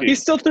 Hard Rock. He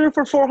still threw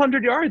for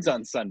 400 yards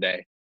on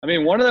Sunday. I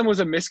mean, one of them was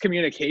a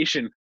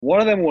miscommunication. One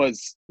of them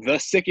was the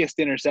sickest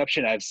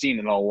interception I've seen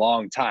in a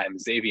long time.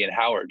 Xavier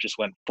Howard just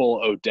went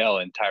full Odell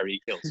in Tyreek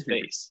Hill's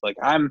face. Like,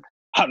 I'm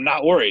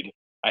not worried.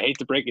 I hate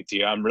to break it to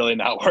you. I'm really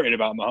not worried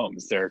about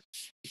Mahomes. They're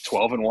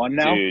 12-1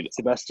 now. Dude, it's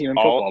the best team in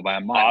football by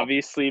a mile.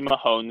 Obviously,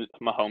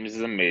 Mahomes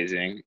is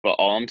amazing, but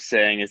all I'm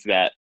saying is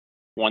that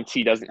once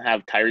he doesn't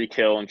have Tyreek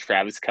Hill and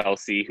Travis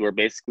Kelce, who are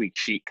basically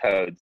cheat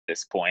codes at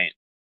this point,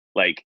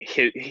 like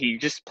he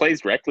just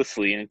plays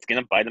recklessly, and it's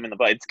gonna bite him in the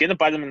butt. It's gonna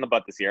bite him in the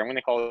butt this year. I'm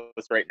gonna call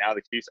this right now: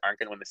 the Chiefs aren't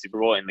gonna win the Super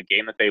Bowl, and the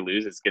game that they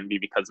lose is gonna be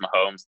because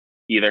Mahomes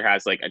either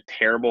has like a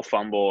terrible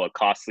fumble, a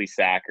costly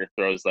sack, or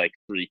throws like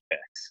 3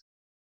 picks.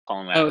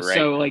 Calling that right.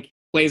 So like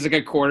plays like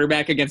a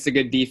quarterback against a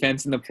good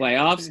defense in the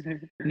playoffs?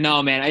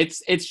 No, man,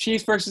 it's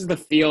Chiefs versus the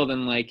field,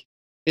 and like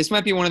this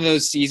might be one of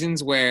those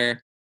seasons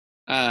where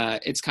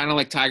it's kind of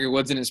like Tiger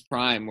Woods in his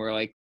prime, where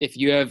like if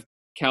you have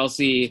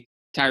Kelce,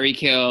 Tyreek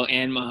Hill,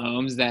 and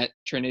Mahomes, that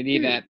trinity,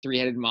 that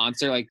 3-headed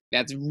monster, like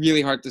that's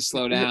really hard to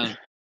slow down.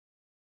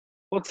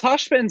 Well,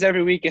 Tosh spends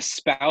every week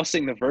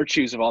espousing the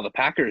virtues of all the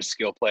Packers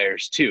skill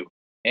players too.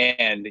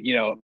 And,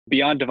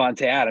 beyond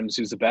Devontae Adams,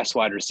 who's the best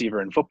wide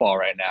receiver in football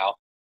right now.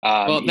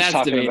 Well,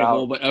 that's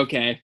debatable, but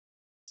okay.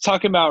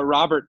 Talking about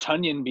Robert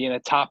Tonyan being a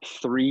top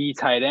 3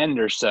 tight end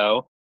or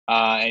so.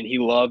 And he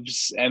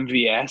loves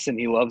MVS and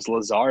he loves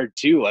Lazard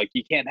too. Like,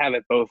 you can't have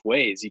it both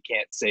ways. You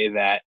can't say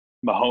that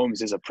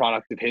Mahomes is a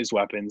product of his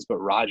weapons, but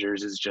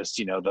Rodgers is just,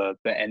 the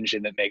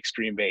engine that makes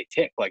Green Bay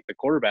tick. Like, the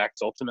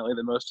quarterback's ultimately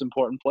the most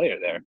important player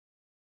there.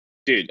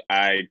 Dude,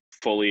 I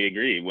fully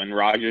agree. When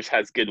Rodgers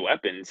has good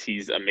weapons,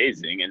 he's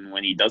amazing. And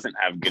when he doesn't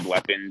have good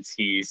weapons,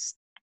 he's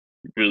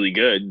really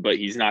good, but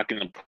he's not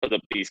going to put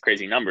up these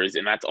crazy numbers.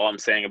 And that's all I'm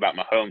saying about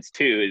Mahomes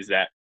too, is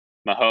that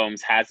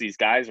Mahomes has these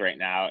guys right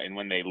now, and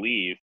when they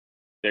leave,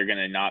 they're going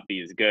to not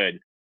be as good.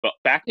 But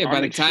by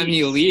the time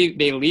they leave,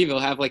 he'll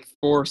have like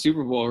 4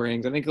 Super Bowl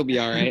rings. I think he'll be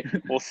all right.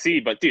 We'll see.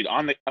 But dude,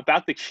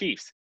 about the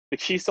Chiefs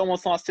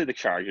almost lost to the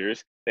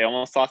Chargers. They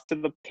almost lost to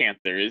the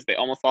Panthers. They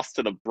almost lost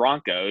to the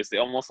Broncos. They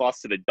almost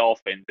lost to the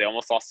Dolphins. They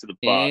almost lost to the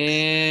Bucs.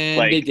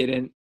 And they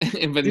didn't.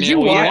 But did you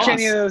watch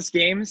any of those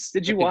games?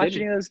 Did you watch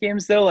any of those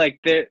games though? Like,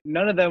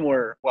 none of them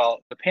were. Well,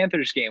 the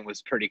Panthers game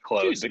was pretty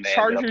close. Dude, the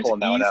Chargers pulling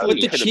that one out. But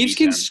the Chiefs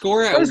can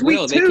score at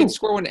will. They can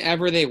score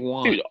whenever they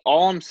want. Dude,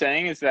 all I'm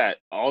saying is that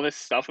all this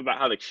stuff about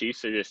how the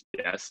Chiefs are just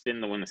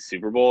destined to win the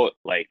Super Bowl,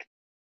 like,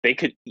 they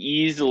could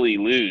easily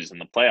lose in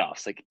the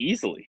playoffs. Like,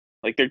 easily.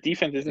 Like, their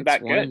defense isn't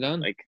that good.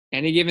 Like,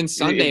 any given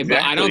Sunday, exactly.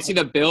 But I don't see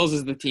the Bills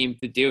as the team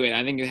to do it.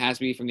 I think it has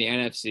to be from the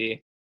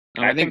NFC.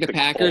 I think the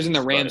Packers Colts and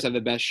the Rams have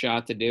the best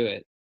shot to do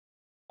it.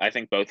 I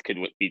think both could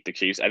beat the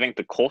Chiefs. I think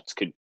the Colts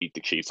could beat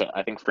the Chiefs.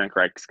 I think Frank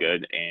Reich's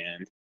good,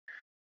 and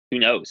who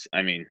knows?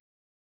 I mean,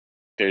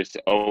 there's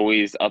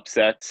always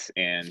upsets,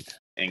 and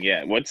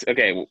yeah. Let's get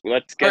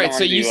all right,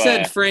 so you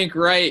said Frank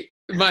Reich.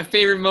 My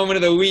favorite moment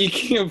of the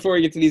week before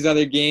we get to these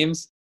other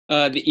games,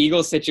 the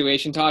Eagles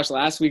situation. Tosh,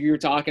 last week we were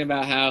talking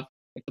about how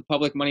if the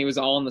public money was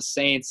all on the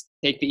Saints,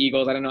 take the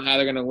Eagles. I don't know how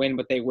they're going to win,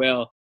 but they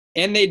will.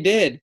 And they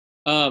did.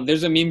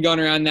 There's a meme going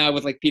around now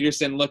with like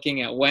Peterson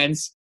looking at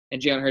Wentz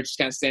and Jalen Hurts just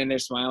kind of standing there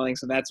smiling.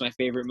 So that's my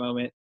favorite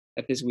moment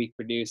that this week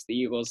produced. The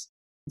Eagles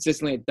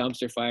consistently a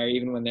dumpster fire,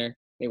 even when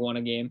they won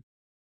a game.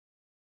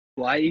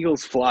 Fly,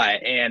 Eagles,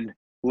 fly. And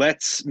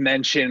let's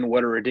mention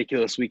what a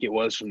ridiculous week it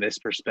was from this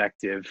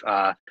perspective.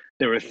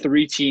 There were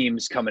 3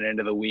 teams coming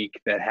into the week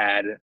that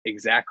had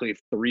exactly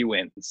 3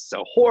 wins.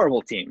 So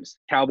horrible teams: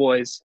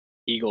 Cowboys,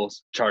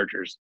 Eagles,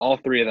 Chargers. All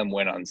 3 of them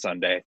win on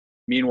Sunday.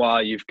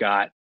 Meanwhile, you've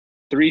got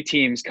 3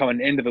 teams coming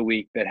into the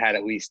week that had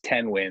at least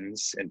 10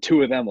 wins, and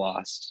 2 of them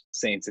lost: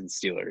 Saints and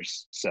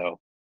Steelers. So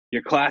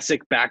your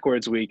classic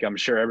backwards week. I'm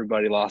sure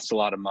everybody lost a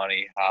lot of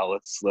money.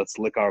 Let's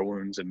lick our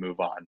wounds and move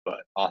on.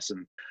 But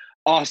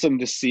awesome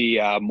to see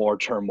more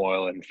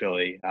turmoil in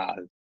Philly.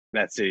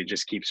 That city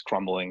just keeps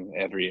crumbling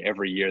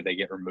every year they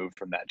get removed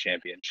from that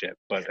championship.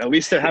 But at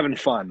least they're having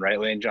fun, right,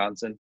 Lane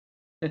Johnson?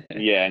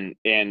 Yeah,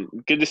 and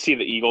good to see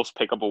the Eagles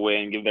pick up a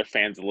win and give their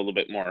fans a little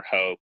bit more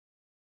hope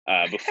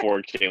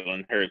before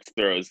Jalen Hurts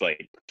throws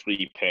like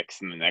 3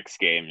 picks in the next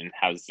game and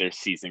has their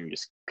season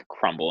just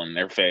crumble in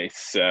their face.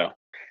 So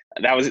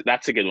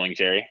that's a good one,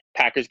 Jerry.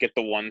 Packers get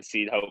the 1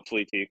 seed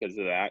hopefully too because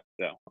of that.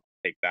 So I'll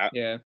take that.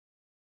 Yeah.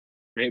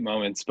 Great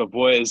moments. But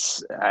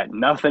boys,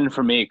 nothing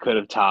for me could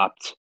have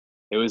topped.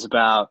 It was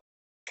about,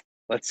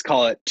 let's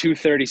call it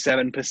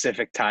 2:37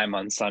 Pacific time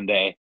on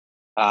Sunday.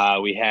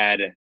 We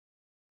had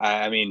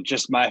I mean,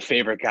 just my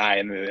favorite guy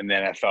in the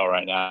NFL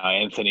right now,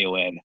 Anthony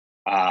Lynn.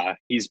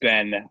 He's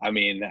been, I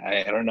mean,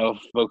 I don't know if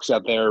folks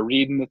out there are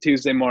reading the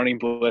Tuesday Morning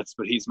Blitz,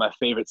 but he's my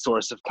favorite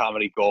source of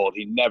comedy gold.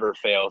 He never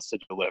fails to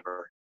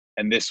deliver.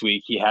 And this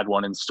week he had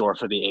one in store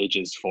for the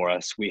ages for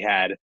us. We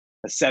had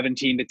a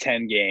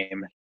 17-10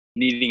 game,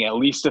 needing at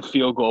least a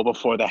field goal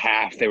before the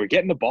half. They were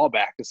getting the ball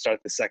back to start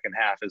the second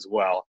half as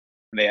well.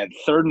 And they had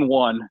 3rd and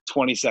 1,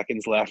 20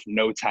 seconds left,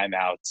 no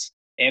timeouts.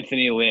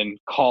 Anthony Lynn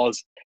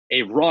calls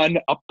a run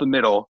up the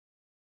middle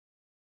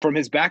from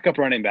his backup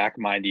running back,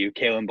 mind you,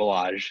 Kalen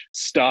Ballage,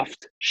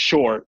 stuffed,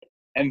 short,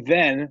 and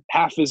then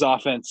half his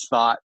offense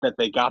thought that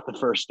they got the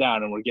first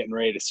down and were getting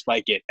ready to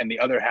spike it, and the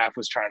other half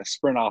was trying to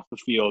sprint off the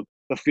field.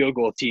 The field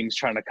goal team's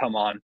trying to come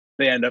on.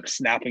 They end up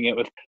snapping it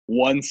with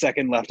 1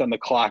 second left on the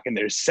clock, and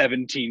there's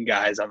 17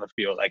 guys on the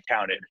field. I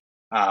counted.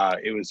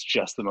 It was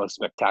just the most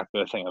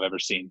spectacular thing I've ever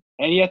seen.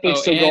 And yet they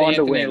still go on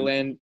to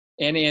win.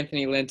 And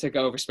Anthony Lynn took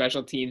over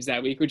special teams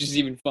that week, which is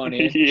even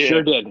funnier. Yeah.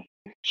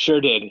 Sure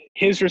did.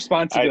 His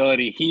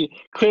responsibility. He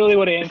clearly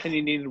what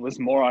Anthony needed was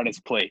more on his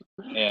plate,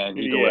 and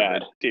he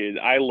delivered. Dude,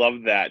 I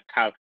love that.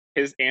 How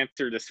his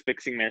answer to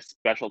fixing their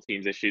special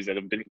teams issues that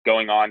have been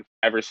going on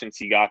ever since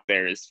he got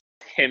there is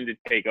him to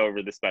take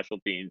over the special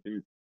teams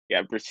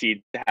and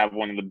proceed to have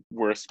one of the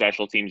worst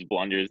special teams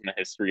blunders in the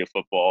history of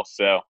football.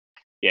 So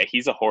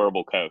he's a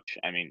horrible coach.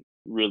 I mean,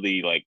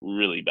 really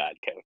bad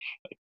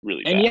coach.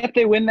 Really bad. And yet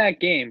they win that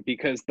game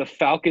because the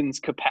Falcons'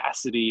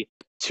 capacity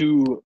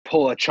to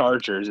pull a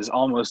Chargers is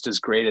almost as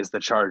great as the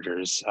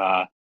Chargers.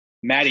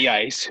 Matty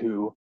Ice,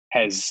 who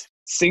has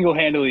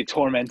single-handedly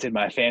tormented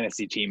my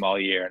fantasy team all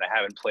year, and I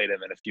haven't played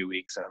him in a few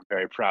weeks, and I'm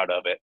very proud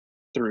of it,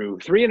 threw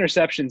 3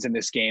 interceptions in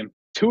this game,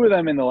 2 of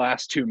them in the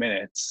last 2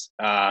 minutes,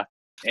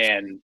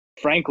 and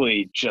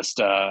frankly,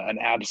 just an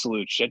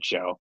absolute shit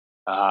show.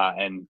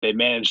 And they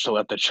managed to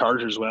let the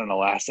Chargers win on a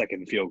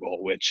last-second field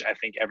goal, which I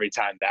think every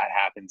time that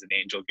happens, an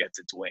angel gets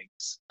its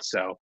wings.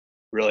 So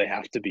really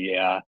have to be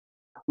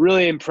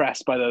really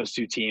impressed by those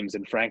 2 teams.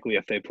 And frankly,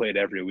 if they played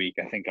every week,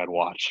 I think I'd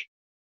watch.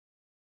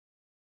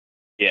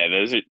 Yeah,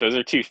 those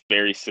are 2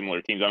 very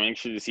similar teams. I'm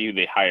interested to see who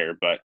they hire.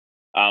 But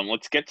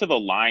let's get to the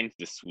lines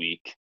this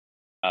week.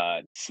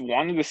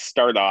 Wanted to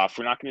start off.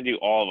 We're not going to do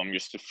all of them,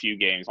 just a few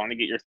games. Want to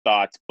get your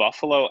thoughts.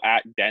 Buffalo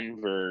at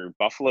Denver.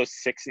 Buffalo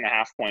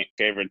 6.5-point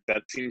favorite.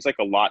 That seems like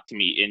a lot to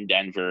me in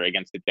Denver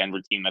against a Denver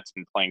team that's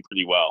been playing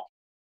pretty well.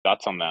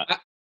 Thoughts on that?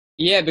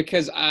 Yeah,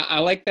 because I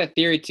like that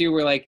theory too,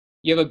 where like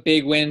you have a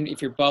big win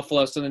if you're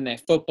Buffalo Sunday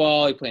Night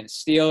Football. You're playing the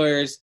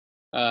Steelers,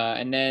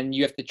 and then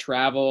you have to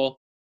travel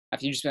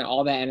after you spend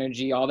all that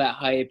energy, all that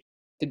hype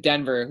to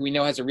Denver, who we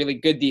know has a really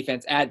good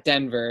defense at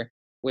Denver,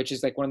 which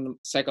is like one of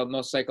the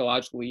most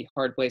psychologically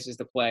hard places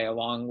to play,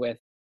 along with,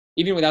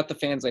 even without the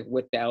fans, like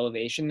with the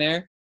elevation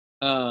there.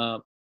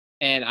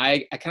 And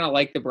I kind of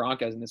like the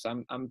Broncos in this.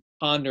 I'm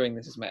pondering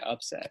this as my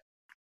upset.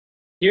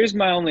 Here's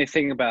my only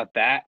thing about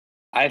that.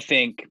 I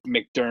think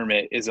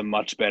McDermott is a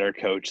much better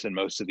coach than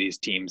most of these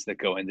teams that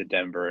go into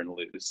Denver and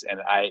lose.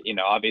 And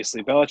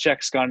obviously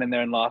Belichick's gone in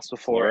there and lost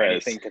before. Flores.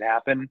 Anything could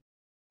happen.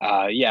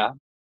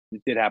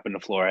 It did happen to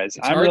Flores.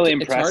 I'm really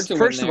impressed.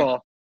 First of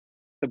all,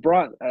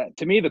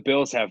 to me, the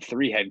Bills have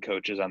 3 head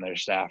coaches on their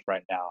staff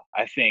right now.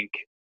 I think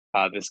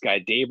this guy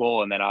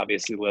Dable and then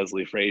obviously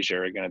Leslie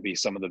Frazier are going to be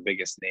some of the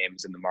biggest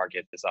names in the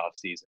market this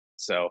offseason.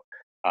 So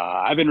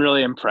I've been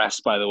really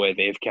impressed by the way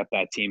they've kept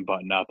that team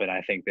buttoned up, and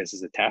I think this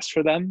is a test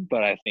for them.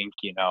 But I think,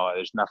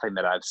 there's nothing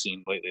that I've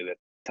seen lately that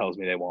tells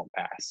me they won't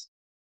pass.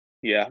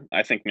 Yeah,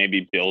 I think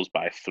maybe Bills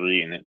by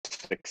 3 and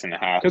it's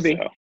 6.5. Could be.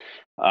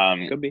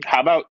 So. Could be. How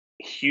about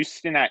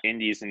Houston at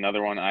Indy is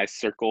another one I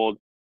circled.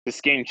 This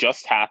game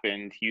just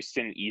happened.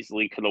 Houston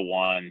easily could have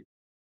won.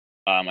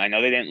 I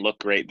know they didn't look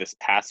great this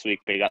past week.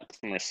 They got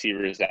some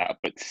receivers out,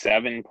 but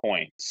 7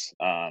 points.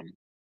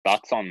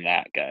 Thoughts on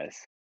that, guys?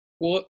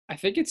 Well, I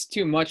think it's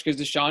too much because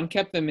Deshaun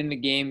kept them in the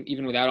game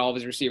even without all of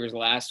his receivers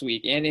last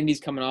week, and Indy's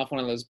coming off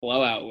one of those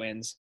blowout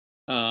wins.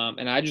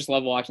 And I just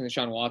love watching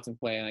Deshaun Watson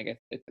play. Like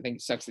I think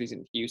it sucks that he's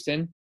in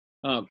Houston.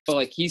 But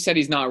like he said,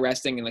 he's not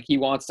resting, and like he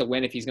wants to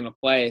win if he's going to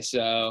play.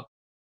 So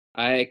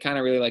I kind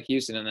of really like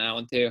Houston in that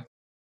one too.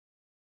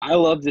 I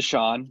love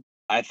Deshaun.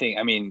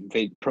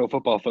 Pro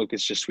Football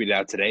Focus just tweeted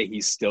out today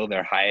he's still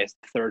their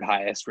third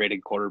highest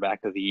rated quarterback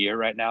of the year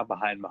right now,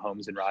 behind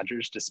Mahomes and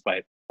Rodgers,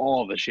 despite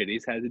all the shit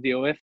he's had to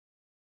deal with.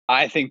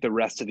 I think the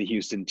rest of the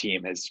Houston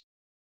team has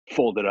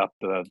folded up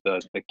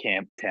the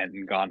camp tent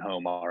and gone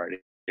home already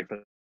for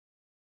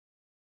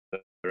the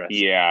rest.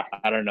 Yeah.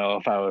 I don't know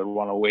if I would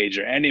want to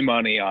wager any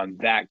money on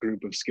that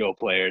group of skill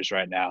players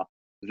right now.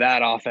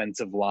 That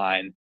offensive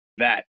line,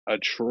 that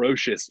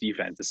atrocious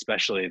defense,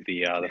 especially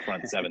the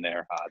front 7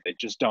 there. They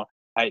just don't.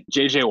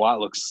 JJ Watt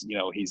looks,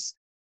 he's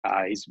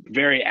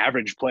very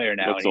average player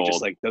now, Looks and he old.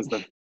 just like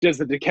does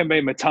the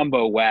Dikembe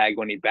Mutombo wag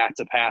when he bats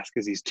a pass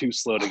because he's too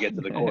slow to get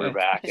to the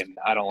quarterback, and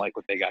I don't like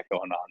what they got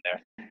going on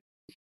there.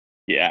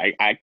 Yeah,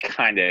 I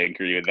kind of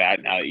agree with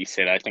that. Now that you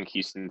said it, I think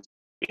Houston.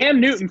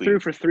 Cam Newton threw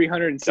for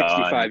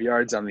 365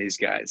 yards on these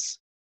guys.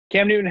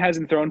 Cam Newton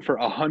hasn't thrown for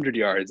 100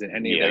 yards in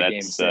any of their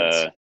games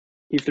since.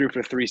 He threw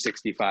for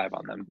 365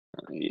 on them.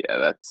 Yeah,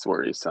 that's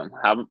worrisome.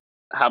 How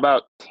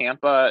about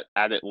Tampa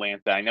at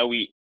Atlanta? I know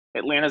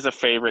Atlanta's a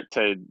favorite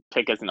to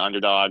pick as an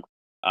underdog.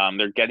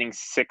 They're getting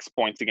 6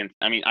 points against.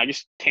 I mean,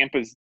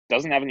 Tampa's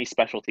doesn't have any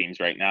special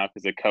teams right now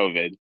because of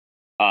COVID.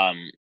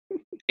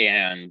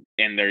 And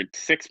they're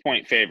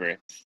 6-point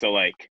favorites. So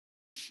like,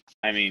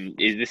 I mean,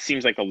 this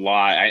seems like a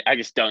lot. I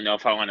just don't know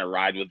if I want to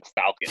ride with the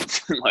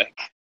Falcons. Like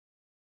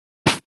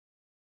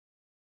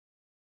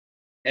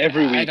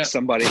every week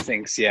somebody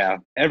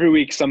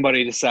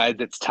decides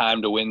it's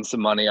time to win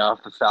some money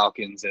off the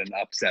Falcons in an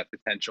upset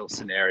potential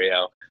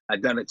scenario.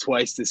 I've done it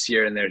twice this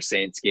year in their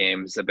Saints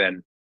games. I've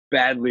been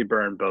badly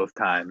burned both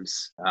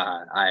times.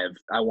 I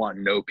want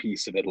no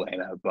piece of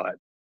Atlanta, but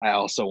I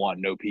also want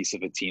no piece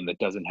of a team that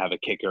doesn't have a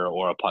kicker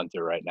or a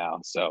punter right now.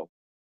 So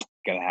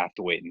gonna have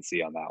to wait and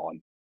see on that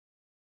one.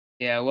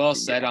 Yeah, well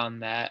said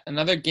on that.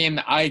 Another game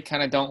that I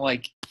kind of don't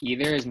like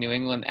either is New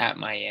England at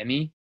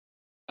Miami.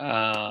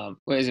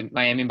 What is it?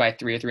 Miami by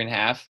 3 or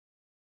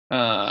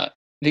 3.5.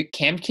 The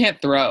Cam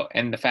can't throw,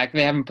 and the fact that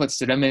they haven't put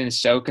Stidham in is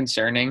so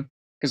concerning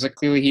because like,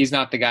 clearly he's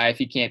not the guy if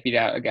he can't beat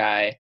out a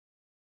guy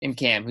in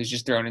Cam who's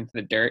just thrown into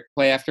the dirt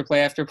play after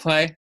play after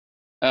play.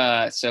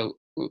 So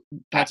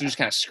Pats are just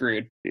kind of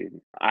screwed.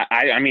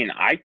 I mean,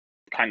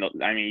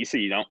 you say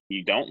you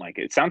don't like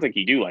it. It sounds like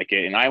you do like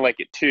it, and I like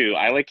it too.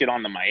 I like it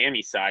on the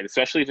Miami side,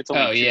 especially if it's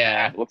only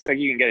 2.5. It looks like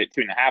you can get it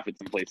 2.5 at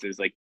some places.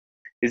 Like,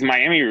 is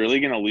Miami really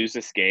going to lose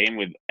this game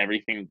with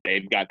everything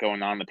they've got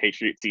going on? The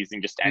Patriots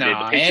season just ended.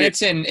 No, and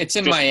it's in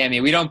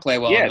Miami. We don't play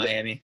well in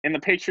Miami. And the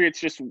Patriots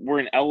just were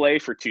in LA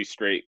for 2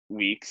 straight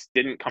weeks.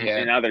 Didn't come.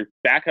 And now they're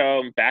back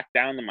home, back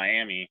down to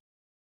Miami.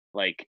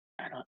 Like,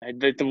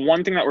 the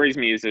one thing that worries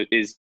me is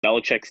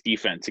Belichick's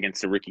defense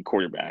against a rookie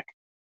quarterback.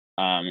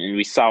 And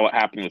we saw what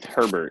happened with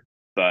Herbert,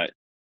 but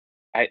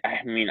I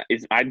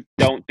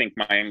don't think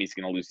Miami's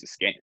going to lose this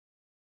game.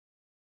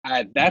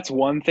 That's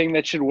one thing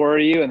that should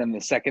worry you, and then the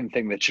second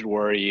thing that should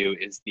worry you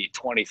is the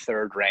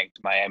 23rd ranked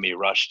Miami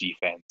rush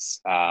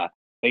defense.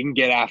 They can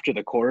get after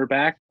the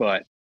quarterback,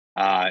 but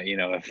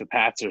if the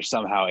Pats are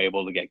somehow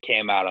able to get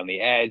Cam out on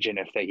the edge, and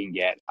if they can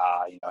get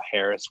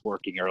Harris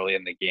working early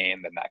in the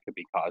game, then that could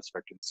be cause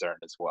for concern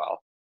as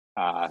well.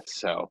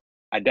 So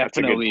I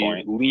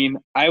definitely lean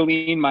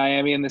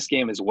Miami in this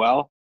game as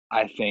well.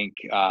 I think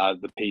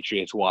the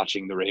Patriots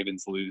watching the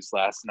Ravens lose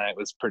last night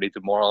was pretty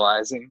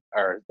demoralizing,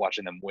 or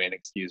watching them win,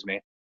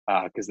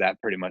 because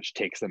that pretty much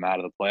takes them out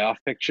of the playoff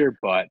picture.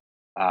 But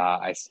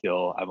I'm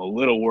a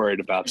little worried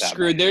about that.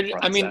 Screwed.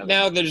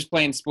 Now they're just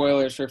playing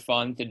spoilers for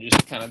fun to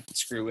just kind of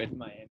screw with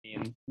Miami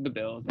and the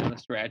Bills down the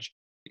stretch.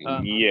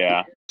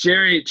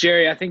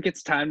 Jerry, I think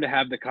it's time to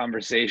have the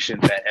conversation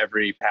that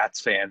every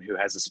Pats fan who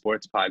has a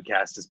sports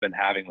podcast has been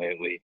having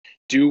lately.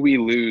 Do we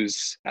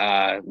lose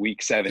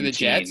week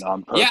 17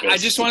 on purpose? Yeah, I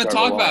just want to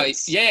talk about it.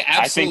 Yeah,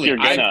 absolutely.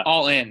 I'm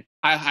all in.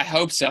 I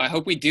hope so. I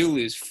hope we do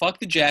lose. Fuck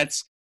the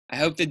Jets. I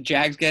hope the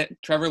Jags get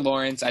Trevor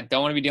Lawrence. I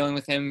don't want to be dealing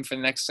with him for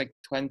the next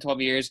 10, 12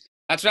 years.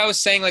 That's what I was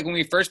saying when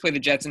we first played the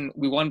Jets and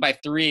we won by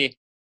 3.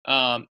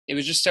 It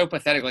was just so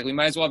pathetic. We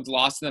might as well have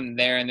lost to them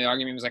there. And the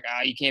argument was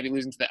you can't be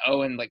losing to the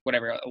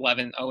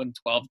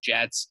 0-12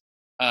 Jets.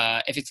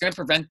 If it's going to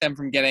prevent them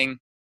from getting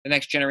the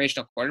next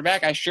generational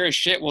quarterback, I sure as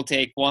shit will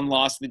take one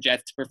loss to the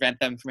Jets to prevent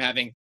them from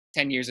having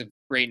 10 years of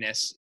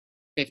greatness.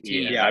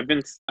 15. Yeah,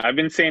 I've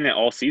been saying it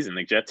all season.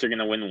 The Jets are going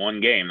to win one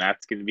game.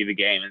 That's going to be the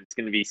game, and it's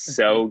going to be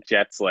so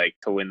Jets-like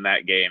to win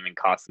that game and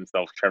cost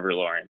themselves Trevor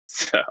Lawrence.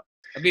 So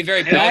it'd be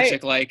very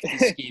Belichick-like to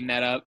scheme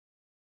that up.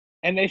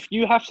 And if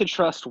you have to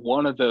trust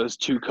one of those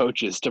two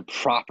coaches to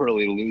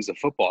properly lose a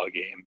football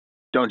game,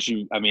 don't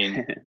you? I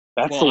mean,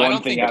 that's the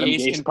one thing Adam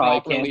Gase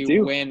probably can't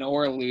do. Win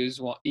or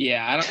lose one.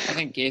 Yeah, I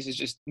think Gase is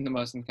just the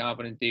most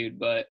incompetent dude.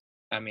 But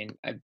I mean,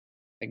 I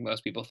think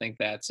most people think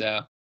that.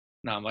 So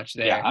not much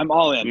there. Yeah, I'm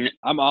all in.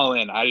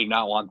 I do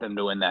not want them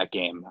to win that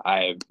game.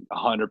 I'm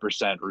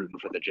 100% rooting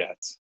for the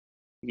Jets.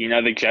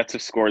 The Jets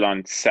have scored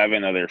on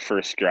 7 of their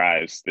first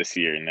drives this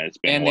year, and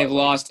they've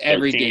lost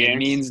every game. It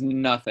means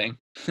nothing.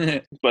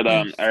 But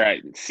all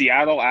right,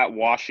 Seattle at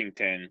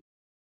Washington.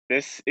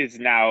 This is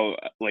now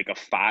like a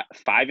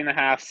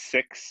 5.5,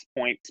 6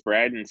 point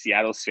spread in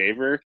Seattle's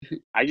favor.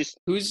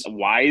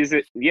 Why is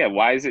it? Yeah,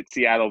 why is it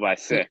Seattle by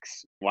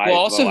 6?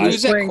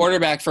 Who's at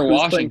quarterback for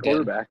Washington?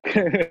 Quarterback.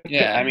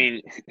 Yeah, I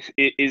mean,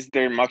 is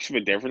there much of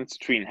a difference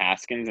between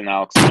Haskins and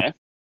Alex Smith?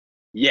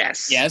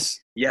 Yes,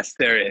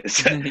 there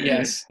is.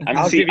 Yes,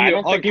 I'll give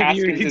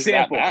you an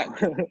example. I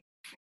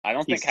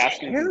don't think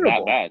Haskins is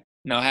that bad.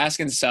 No,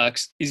 Haskins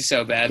sucks. He's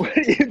so bad. What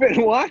have you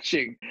been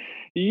watching?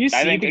 You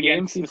see the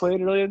games he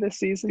played earlier this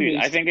season? Dude,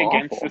 I think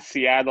against the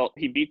Seattle,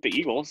 he beat the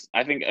Eagles.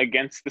 I think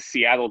against the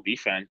Seattle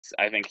defense,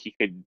 I think he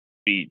could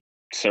be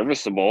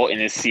serviceable. And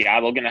is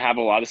Seattle going to have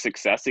a lot of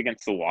success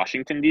against the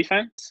Washington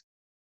defense?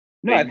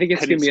 No, I think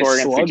it's going to be a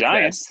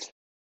slugfest.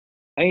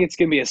 I think it's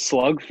going to be a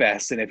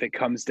slugfest, and if it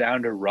comes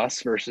down to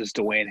Russ versus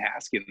Dwayne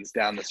Haskins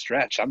down the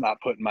stretch, I'm not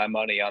putting my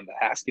money on the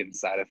Haskins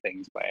side of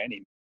things by any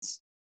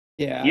means.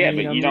 Yeah,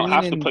 but you don't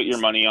have to put your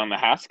money on the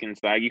Haskins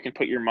side. You can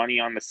put your money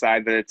on the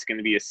side that it's going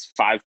to be a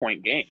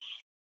 5-point game.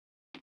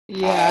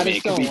 Yeah, I I mean,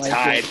 just it could don't be like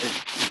tied.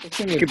 it. It's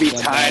gonna be It a could be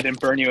bloodbath. tied and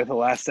burn you with a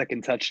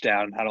last-second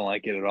touchdown. I don't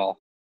like it at all.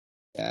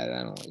 Yeah,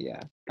 I don't. Yeah,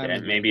 I Yeah, don't agree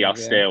with maybe you I'll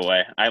there. stay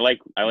away. I like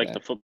Yeah. the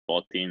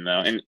football team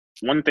though, and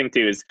one thing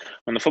too is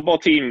when the football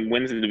team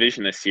wins the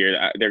division this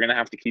year, they're gonna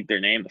have to keep their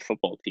name, the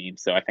football team.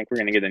 So I think we're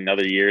gonna get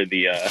another year of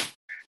the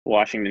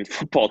Washington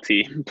football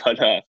team.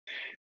 But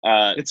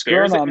It's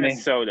Bears grown at on me.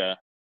 Minnesota.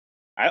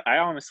 I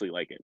honestly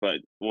like it, but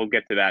we'll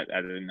get to that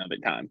at another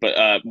time.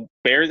 But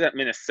Bears at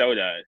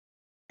Minnesota.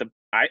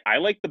 I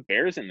like the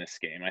Bears in this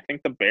game. I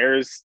think the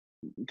Bears.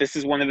 This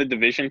is one of the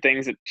division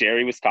things that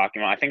Jerry was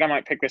talking about. I think I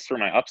might pick this for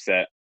my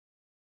upset.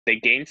 They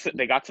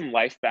got some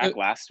life back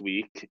last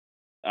week.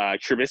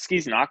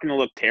 Trubisky's not going to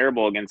look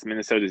terrible against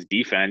Minnesota's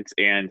defense,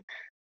 and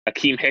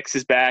Akeem Hicks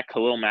is back.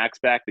 Khalil Mack's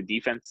back. The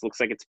defense looks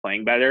like it's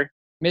playing better.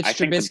 Mitch I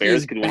think the Trubisky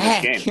Bears is could win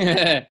this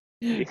back.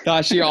 game.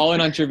 Gosh, you're all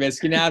in on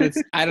Trubisky now.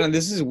 I don't know.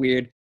 This is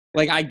weird.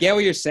 Like, I get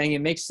what you're saying. It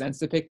makes sense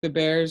to pick the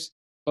Bears,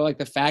 but like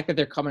the fact that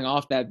they're coming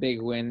off that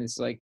big win is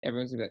like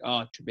everyone's gonna be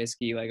like, oh,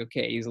 Trubisky, like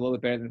okay, he's a little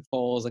bit better than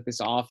Foles. Like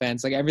this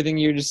offense, like everything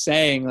you're just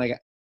saying, like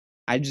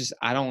I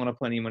don't want to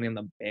put any money on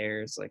the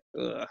Bears. Like,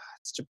 ugh,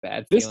 it's such a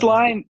bad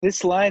feeling.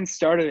 This line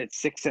started at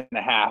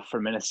 6.5 for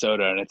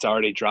Minnesota, and it's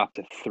already dropped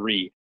to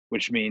 3,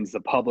 which means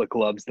the public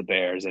loves the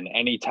Bears. And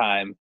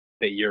anytime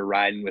that you're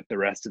riding with the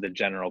rest of the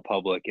general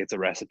public, it's a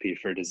recipe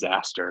for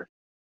disaster.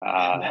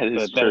 That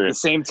is But true. at the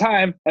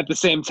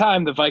same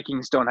time, the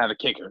Vikings don't have a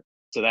kicker,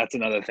 so that's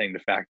another thing to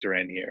factor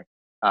in here.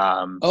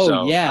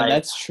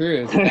 That's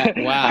true.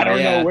 Wow, I don't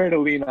yeah. know where to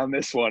lean on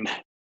this one.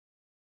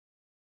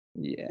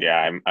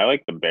 Yeah. I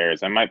like the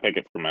Bears. I might pick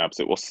it for my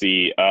upset. We'll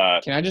see.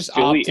 Can I just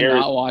Philly, opt to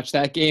not watch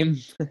that game?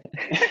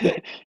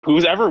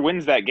 Whoever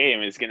wins that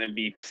game is going to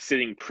be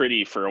sitting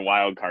pretty for a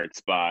wild card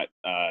spot.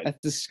 That's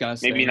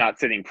disgusting. Maybe not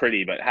sitting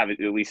pretty, but have at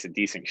least a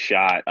decent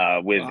shot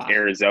with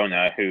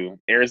Arizona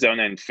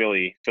and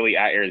Philly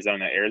at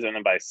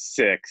Arizona by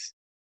 6.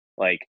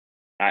 Like,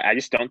 I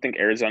just don't think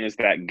Arizona's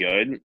that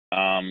good.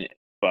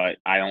 But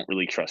I don't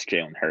really trust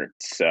Jalen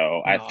Hurts.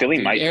 So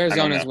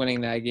Arizona's winning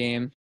that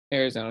game.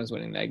 Arizona's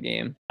winning that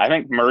game. I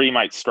think Murray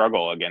might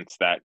struggle against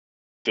that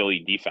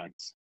Philly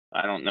defense.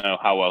 I don't know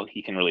how well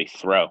he can really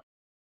throw.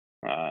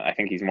 I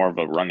think he's more of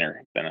a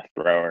runner than a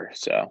thrower.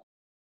 So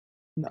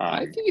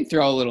I think he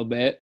throw a little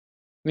bit.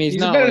 I mean, he's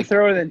not a better like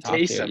thrower than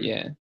Taysom.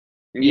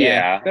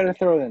 Yeah. Better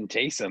thrower than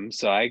Taysom.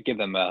 So I give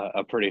them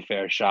a pretty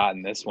fair shot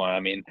in this one. I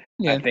mean,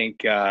 I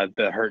think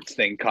the Hurts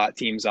thing caught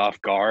teams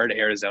off guard.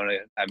 Arizona,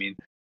 I mean,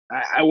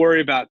 I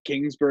worry about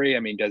Kingsbury. I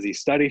mean, does he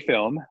study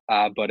film?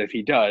 But if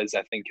he does,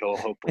 I think he'll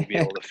hopefully be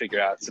able to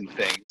figure out some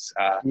things.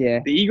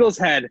 The Eagles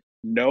had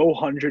no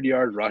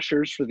 100-yard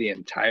rushers for the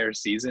entire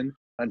season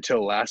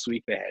until last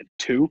week. They had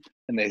 2,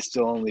 and they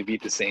still only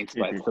beat the Saints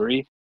by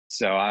 3.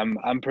 So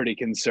I'm pretty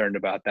concerned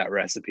about that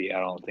recipe. I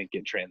don't think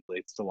it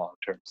translates to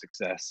long-term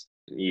success.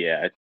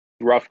 Yeah, it's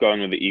rough going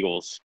with the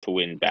Eagles to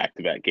win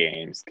back-to-back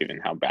games, given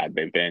how bad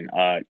they've been.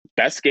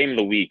 Best game of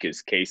the week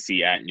is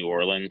KC at New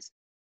Orleans.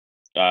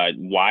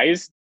 Why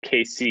is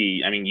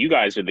KC? I mean, you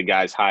guys are the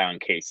guys high on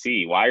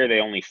KC. Why are they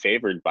only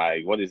favored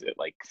by what is it,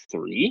 like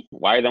 3?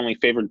 Why are they only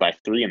favored by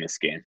 3 in this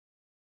game?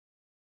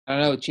 I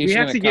don't know. Chiefs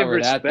are going to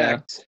cover that though.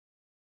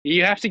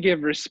 You have to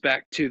give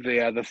respect to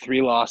the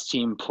 3-loss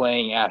team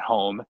playing at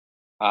home.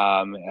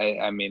 I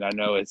mean, I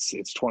know it's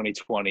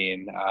 2020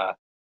 and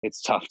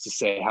it's tough to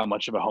say how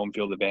much of a home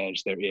field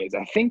advantage there is.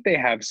 I think they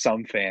have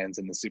some fans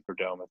in the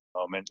Superdome at the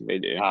moment. They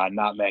do.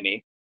 Not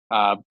many.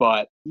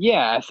 But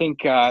yeah, I think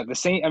the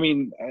Saints, I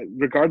mean,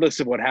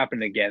 regardless of what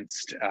happened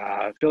against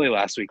Philly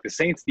last week, the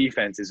Saints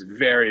defense is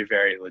very,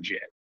 very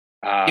legit.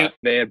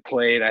 They had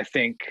played, I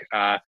think,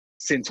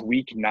 since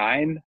week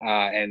 9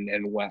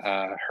 and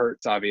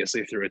Hurts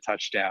obviously threw a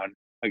touchdown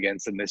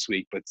against them this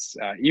week. But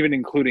even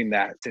including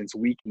that, since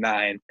week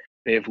 9,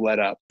 they've let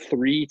up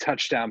 3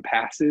 touchdown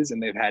passes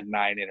and they've had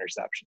 9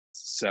 interceptions.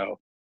 So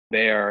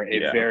they are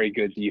a very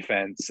good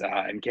defense,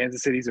 and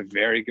Kansas City's a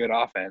very good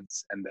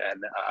offense. And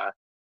then,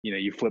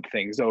 you flip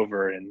things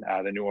over, and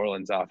the New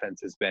Orleans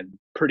offense has been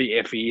pretty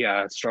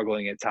iffy,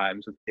 struggling at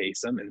times with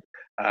Taysom. And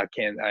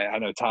I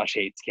know Tosh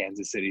hates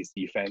Kansas City's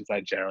defense.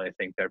 I generally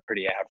think they're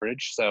pretty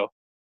average. So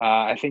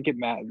I think the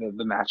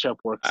matchup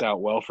works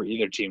out well for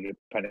either team,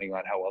 depending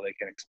on how well they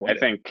can exploit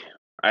it.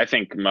 I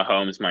think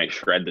Mahomes might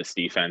shred this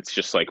defense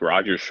just like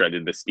Rodgers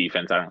shredded this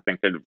defense. I don't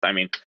think that. I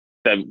mean,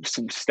 the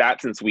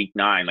stats since week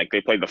 9, like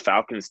they played the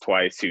Falcons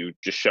twice, who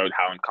just showed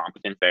how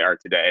incompetent they are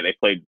today. They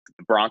played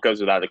the Broncos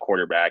without a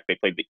quarterback. They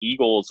played the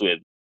Eagles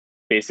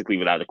basically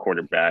without a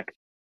quarterback.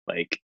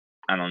 Like,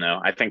 I don't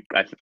know. I think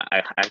I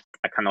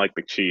kind of like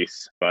the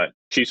Chiefs, but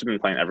Chiefs have been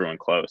playing everyone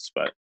close.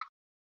 But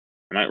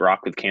I might rock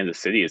with Kansas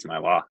City as my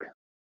lock.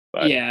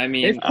 But yeah, I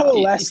mean, they've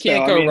coalesced, you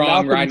can't go wrong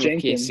Malcolm riding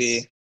Jenkins, with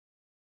KC.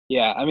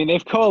 Yeah, I mean,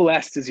 they've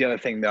coalesced is the other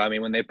thing, though. I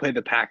mean, when they played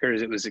the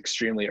Packers, it was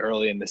extremely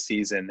early in the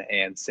season,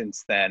 and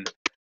since then,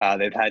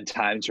 they've had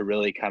time to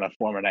really kind of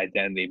form an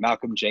identity.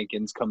 Malcolm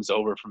Jenkins comes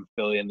over from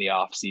Philly in the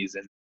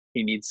offseason.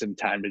 He needs some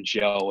time to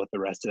gel with the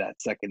rest of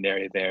that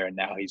secondary there, and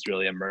now he's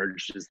really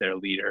emerged as their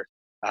leader.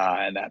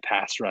 and that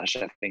pass rush,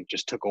 I think,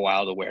 just took a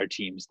while to wear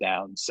teams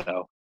down.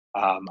 So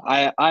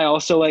I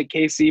also like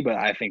KC, but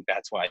I think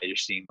that's why you're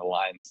seeing the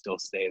line still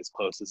stay as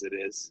close as it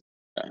is.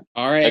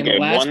 All right, Okay, and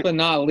last but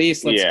not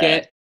least, let's yeah.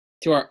 get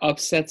to our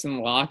upsets and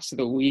locks of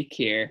the week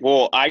here.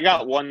 Well, I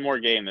got one more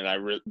game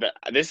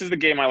this is the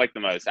game I like the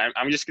most.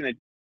 I'm just gonna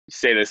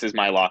say this is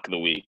my lock of the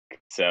week.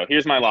 So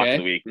here's my lock of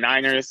the week: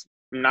 Niners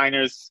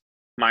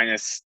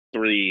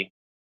 -3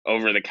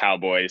 over the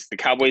Cowboys. The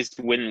Cowboys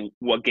win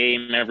a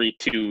game every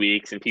 2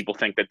 weeks, and people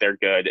think that they're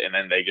good, and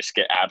then they just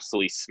get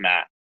absolutely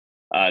smacked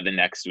the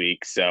next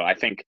week. So I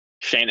think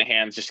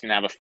Shanahan's just gonna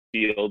have a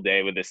field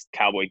day with this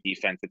Cowboy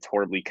defense that's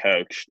horribly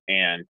coached,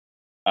 and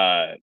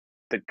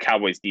the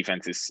Cowboys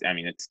defense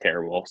it's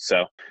terrible.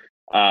 So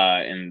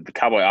and the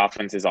Cowboy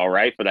offense is all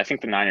right, but I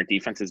think the Niner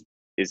defense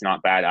is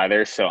not bad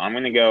either. So I'm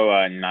gonna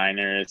go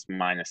Niners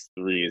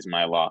 -3 is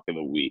my lock of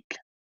the week.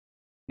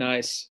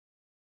 Nice.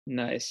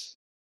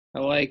 I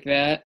like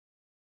that.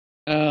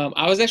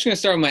 I was actually gonna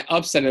start with my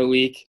upset of the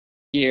week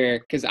here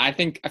because I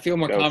feel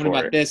more confident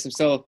about this. I'm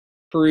still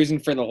perusing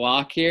for the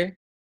lock here.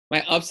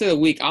 My upset of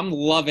the week, I'm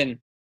loving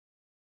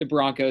the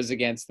Broncos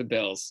against the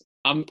Bills.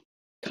 I'm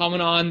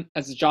coming on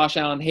as a Josh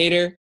Allen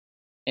hater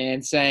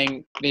and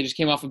saying they just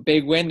came off a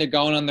big win. They're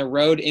going on the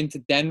road into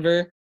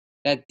Denver.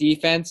 That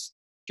defense,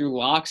 Drew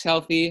Lock's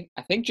healthy.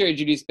 I think Jerry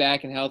Jeudy's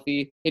back and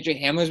healthy.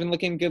 AJ Hamler's been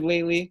looking good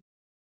lately.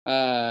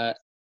 I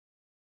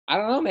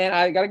don't know, man.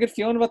 I got a good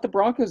feeling about the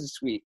Broncos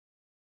this week.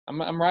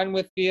 I'm riding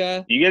with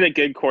the. You get a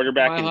good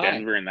quarterback in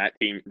Denver, and that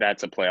team,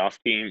 that's a playoff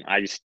team.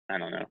 I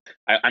don't know.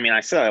 I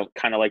said I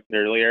kind of liked it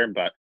earlier,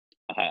 but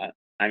I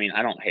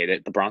don't hate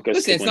it. The Broncos.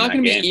 Listen, it's not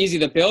going to be easy.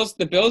 The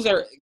Bills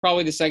are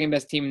probably the second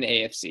best team in the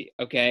AFC.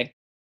 Okay,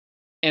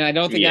 and I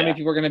don't think that many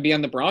people are going to be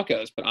on the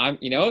Broncos. But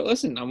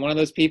listen, I'm one of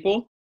those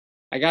people.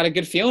 I got a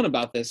good feeling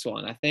about this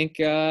one. I think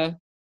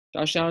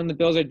Josh Allen and the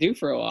Bills are due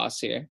for a loss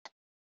here.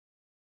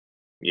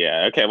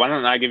 Yeah. Okay. Why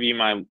don't I give you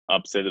my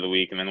upset of the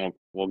week, and then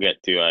we'll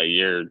get to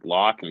your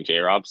lock and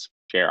J-Rob's.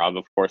 J-Rob,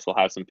 of course, will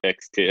have some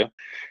picks too.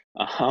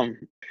 All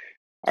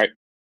right.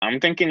 I'm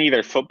thinking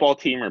either football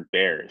team or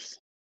Bears.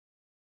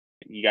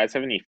 You guys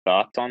have any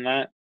thoughts on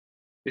that?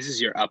 This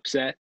is your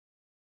upset?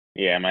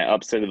 Yeah, my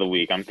upset of the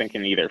week. I'm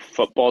thinking either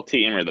football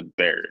team or the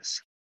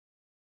Bears.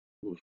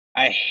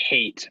 I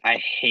hate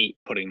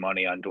putting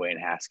money on Dwayne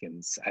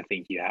Haskins. I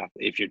think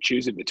if you're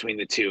choosing between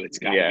the two, it's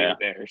got to be the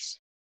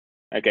Bears.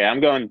 Okay, I'm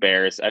going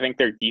Bears. I think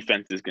their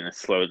defense is going to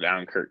slow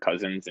down Kirk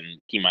Cousins, and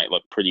he might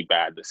look pretty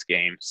bad this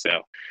game.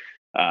 So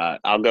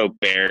I'll go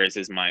Bears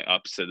as my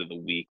upset of the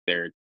week.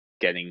 They're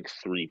getting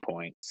 3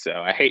 points. So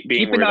I hate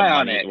being keep an eye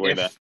on it.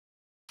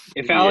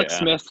 If Alex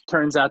Smith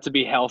turns out to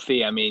be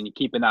healthy,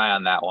 keep an eye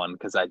on that one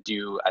because I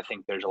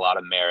think there's a lot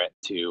of merit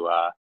to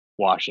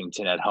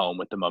Washington at home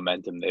with the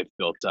momentum they've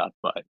built up.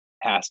 But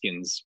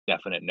Haskins,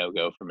 definite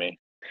no-go for me.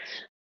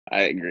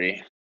 I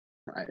agree.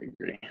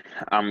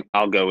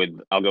 I'll go with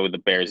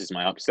the Bears as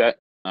my upset.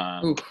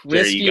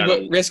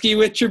 Risky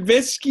with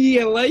Trubisky.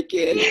 I like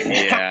it.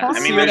 Yeah,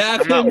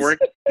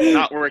 I'm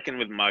not working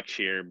with much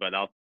here, but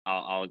I'll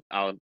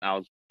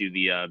do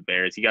the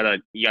Bears. You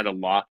got a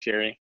lock,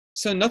 Jerry.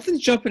 So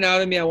nothing's jumping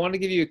out at me. I want to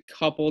give you a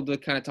couple to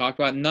kind of talk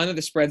about. None of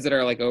the spreads that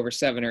are like over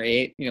 7 or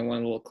 8. One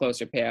a little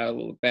closer, pay out a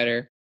little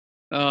better.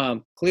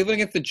 Cleveland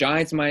against the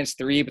Giants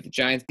 -3, but the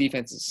Giants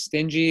defense is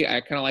stingy.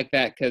 I kind of like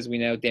that because we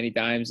know Danny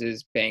Dimes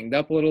is banged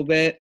up a little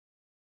bit.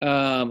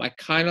 I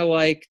kind of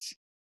liked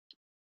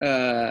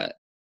the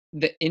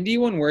Indy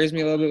one worries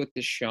me a little bit with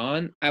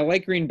Deshaun. I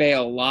like Green Bay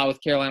a lot with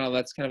Carolina.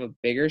 That's kind of a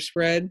bigger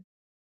spread.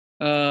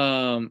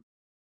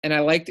 And I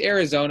liked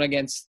Arizona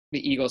against the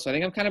Eagles. So I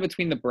think I'm kind of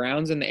between the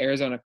Browns and the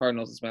Arizona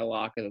Cardinals as my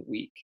lock of the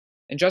week.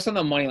 And just on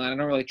the money line, I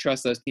don't really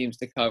trust those teams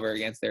to cover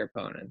against their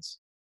opponents.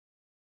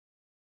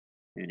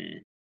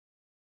 To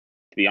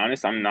be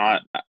honest, I'm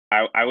not.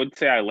 I would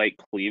say I like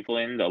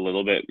Cleveland a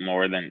little bit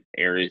more than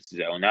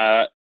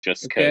Arizona,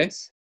 just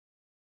because.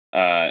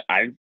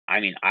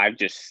 I've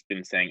just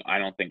been saying I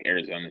don't think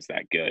Arizona's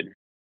that good,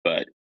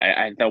 but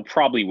they'll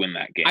probably win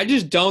that game. I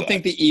just don't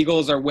think the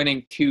Eagles are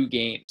winning 2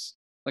 games.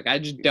 Like I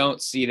just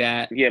don't see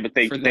that. Yeah, but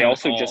they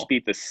also just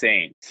beat the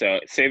Saints. So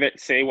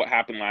say what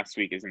happened last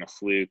week isn't a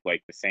fluke.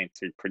 Like the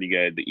Saints are pretty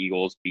good. The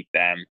Eagles beat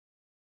them.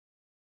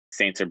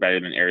 Saints are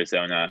better than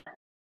Arizona.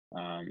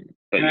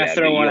 But Can I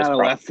throw one out of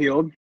left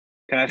field?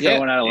 Can I throw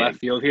one out of left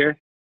field here?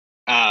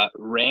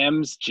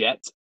 Rams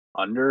Jets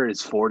under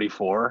is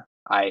 44.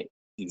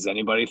 Does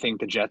anybody think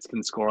the Jets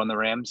can score on the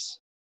Rams?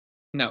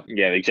 No.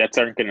 Yeah, the Jets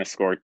aren't going to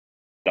score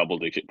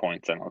double-digit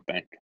points. I don't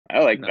think. I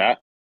like that.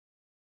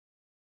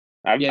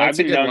 I've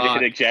been known to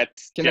hit a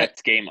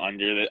Jets game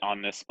under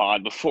on this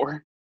pod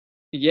before.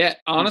 Yeah,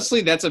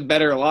 honestly, that's a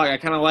better lock. I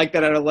kind of like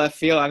that out of left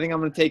field. I think I'm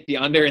going to take the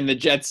under in the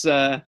Jets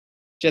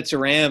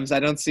Rams. I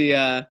don't see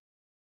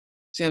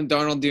Sam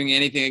Darnold doing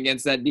anything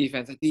against that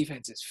defense. That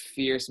defense is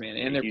fierce, man,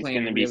 and they're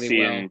playing really well. He's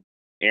going to be seeing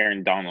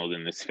Aaron Donald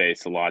in his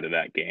face a lot of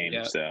that game.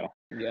 Yep. So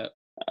yep.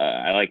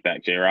 I like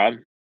that, J-Rob.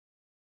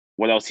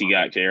 What else you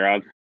got,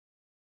 J-Rob?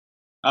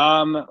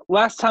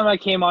 Last time I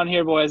came on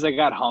here, boys, I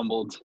got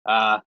humbled.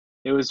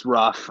 It was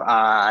rough.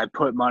 I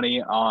put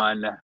money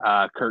on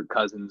Kirk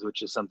Cousins,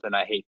 which is something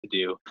I hate to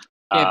do.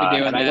 Can't be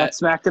doing and that. I got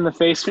smacked in the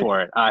face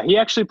for it. He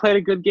actually played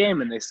a good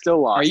game, and they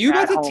still lost. Are you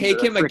about at to home take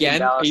the him freaking again?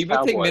 Dallas Are you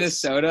about to take Cowboys.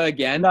 Minnesota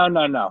again? No,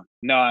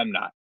 I'm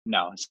not.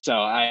 No.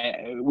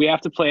 So we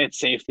have to play it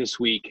safe this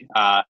week.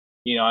 I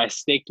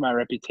staked my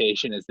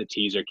reputation as the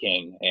teaser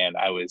king, and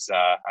I was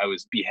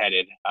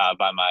beheaded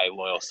by my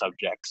loyal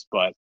subjects.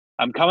 But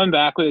I'm coming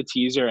back with a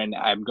teaser, and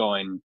I'm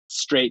going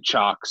straight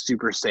chalk,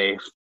 super safe.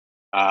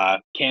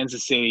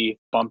 Kansas City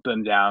bumped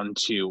them down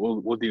to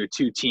we'll do a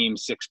 2-team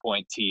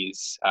 6-point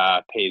tease.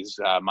 Pays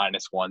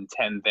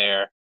 -110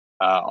 there.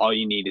 All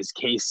you need is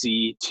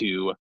KC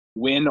to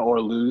win or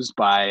lose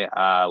by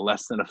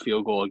less than a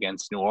field goal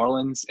against New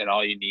Orleans, and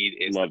all you need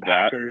is the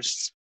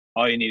Packers.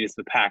 All you need is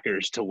the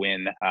Packers to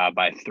win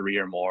by 3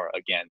 or more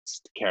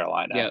against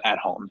Carolina at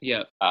home.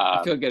 Yeah,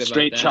 I feel good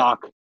straight about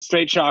that.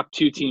 Straight chalk,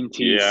 2-team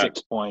tease,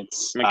 6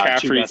 points.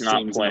 McCaffrey's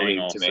not playing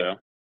also.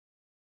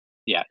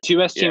 Yeah, 2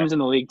 best teams in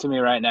the league to me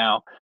right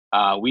now.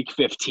 Week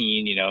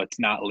 15, it's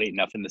not late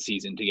enough in the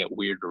season to get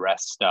weird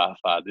rest stuff.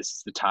 This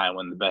is the time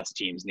when the best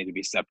teams need to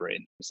be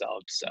separating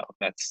themselves. So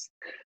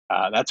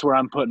that's where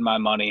I'm putting my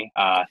money.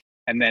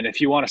 And then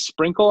if you want to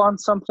sprinkle on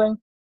something,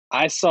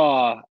 I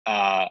saw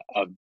a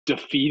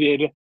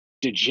defeated,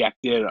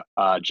 dejected,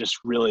 just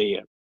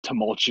really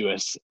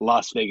tumultuous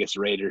Las Vegas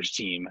Raiders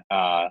team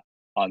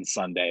on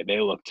Sunday. They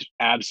looked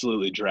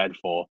absolutely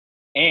dreadful.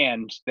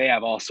 And they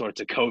have all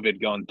sorts of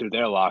COVID going through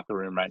their locker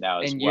room right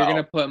now as well. And you're going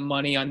to put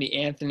money on the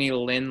Anthony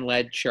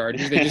Lynn-led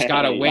Chargers. They just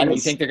got to win. You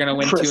think they're going to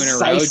win 2 in a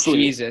row?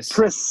 Jesus.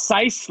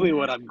 Precisely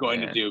what I'm going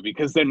to do,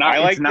 because they're not. I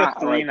like it's not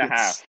the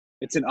 3.5.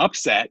 It's an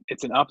upset.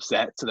 It's an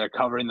upset. So they're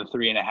covering the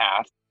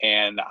 3.5.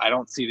 And I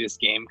don't see this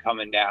game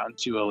coming down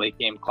to a late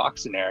game clock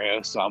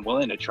scenario. So I'm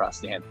willing to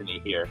trust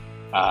Anthony here.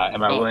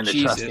 Am I willing to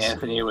trust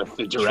Anthony with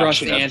the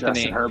direction of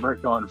Justin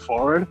Herbert going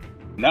forward?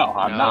 No,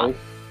 I'm not.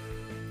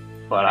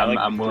 But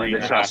I'm willing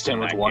to trust him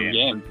with one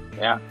game.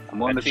 Yeah, I'm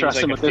willing to trust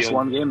him with this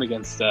one game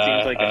against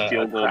a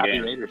field goal crappy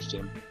game. Raiders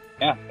team.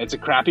 Yeah, it's a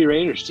crappy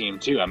Raiders team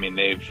too. I mean,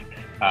 they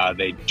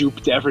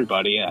duped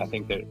everybody, and I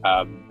think they're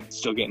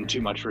still getting too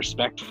much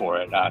respect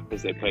for it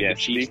because they played the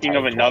Chiefs. Speaking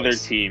of another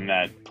team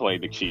that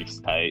played the Chiefs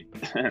tight,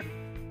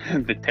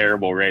 the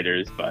terrible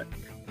Raiders. But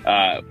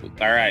all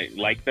right,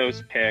 like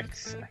those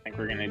picks. I think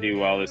we're gonna do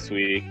well this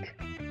week.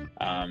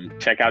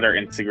 Check out our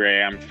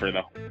Instagram for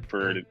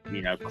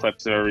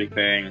clips of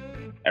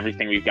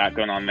everything we've got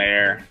going on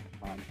there.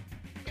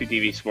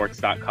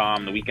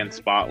 2tvsports.com, the weekend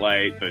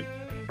spotlight, the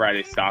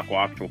Friday stock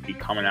watch will be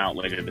coming out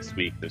later this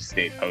week, so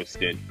stay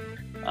posted.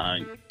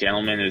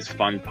 Gentlemen, is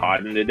fun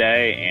podding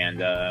today,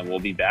 and we'll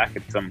be back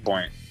at some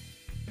point.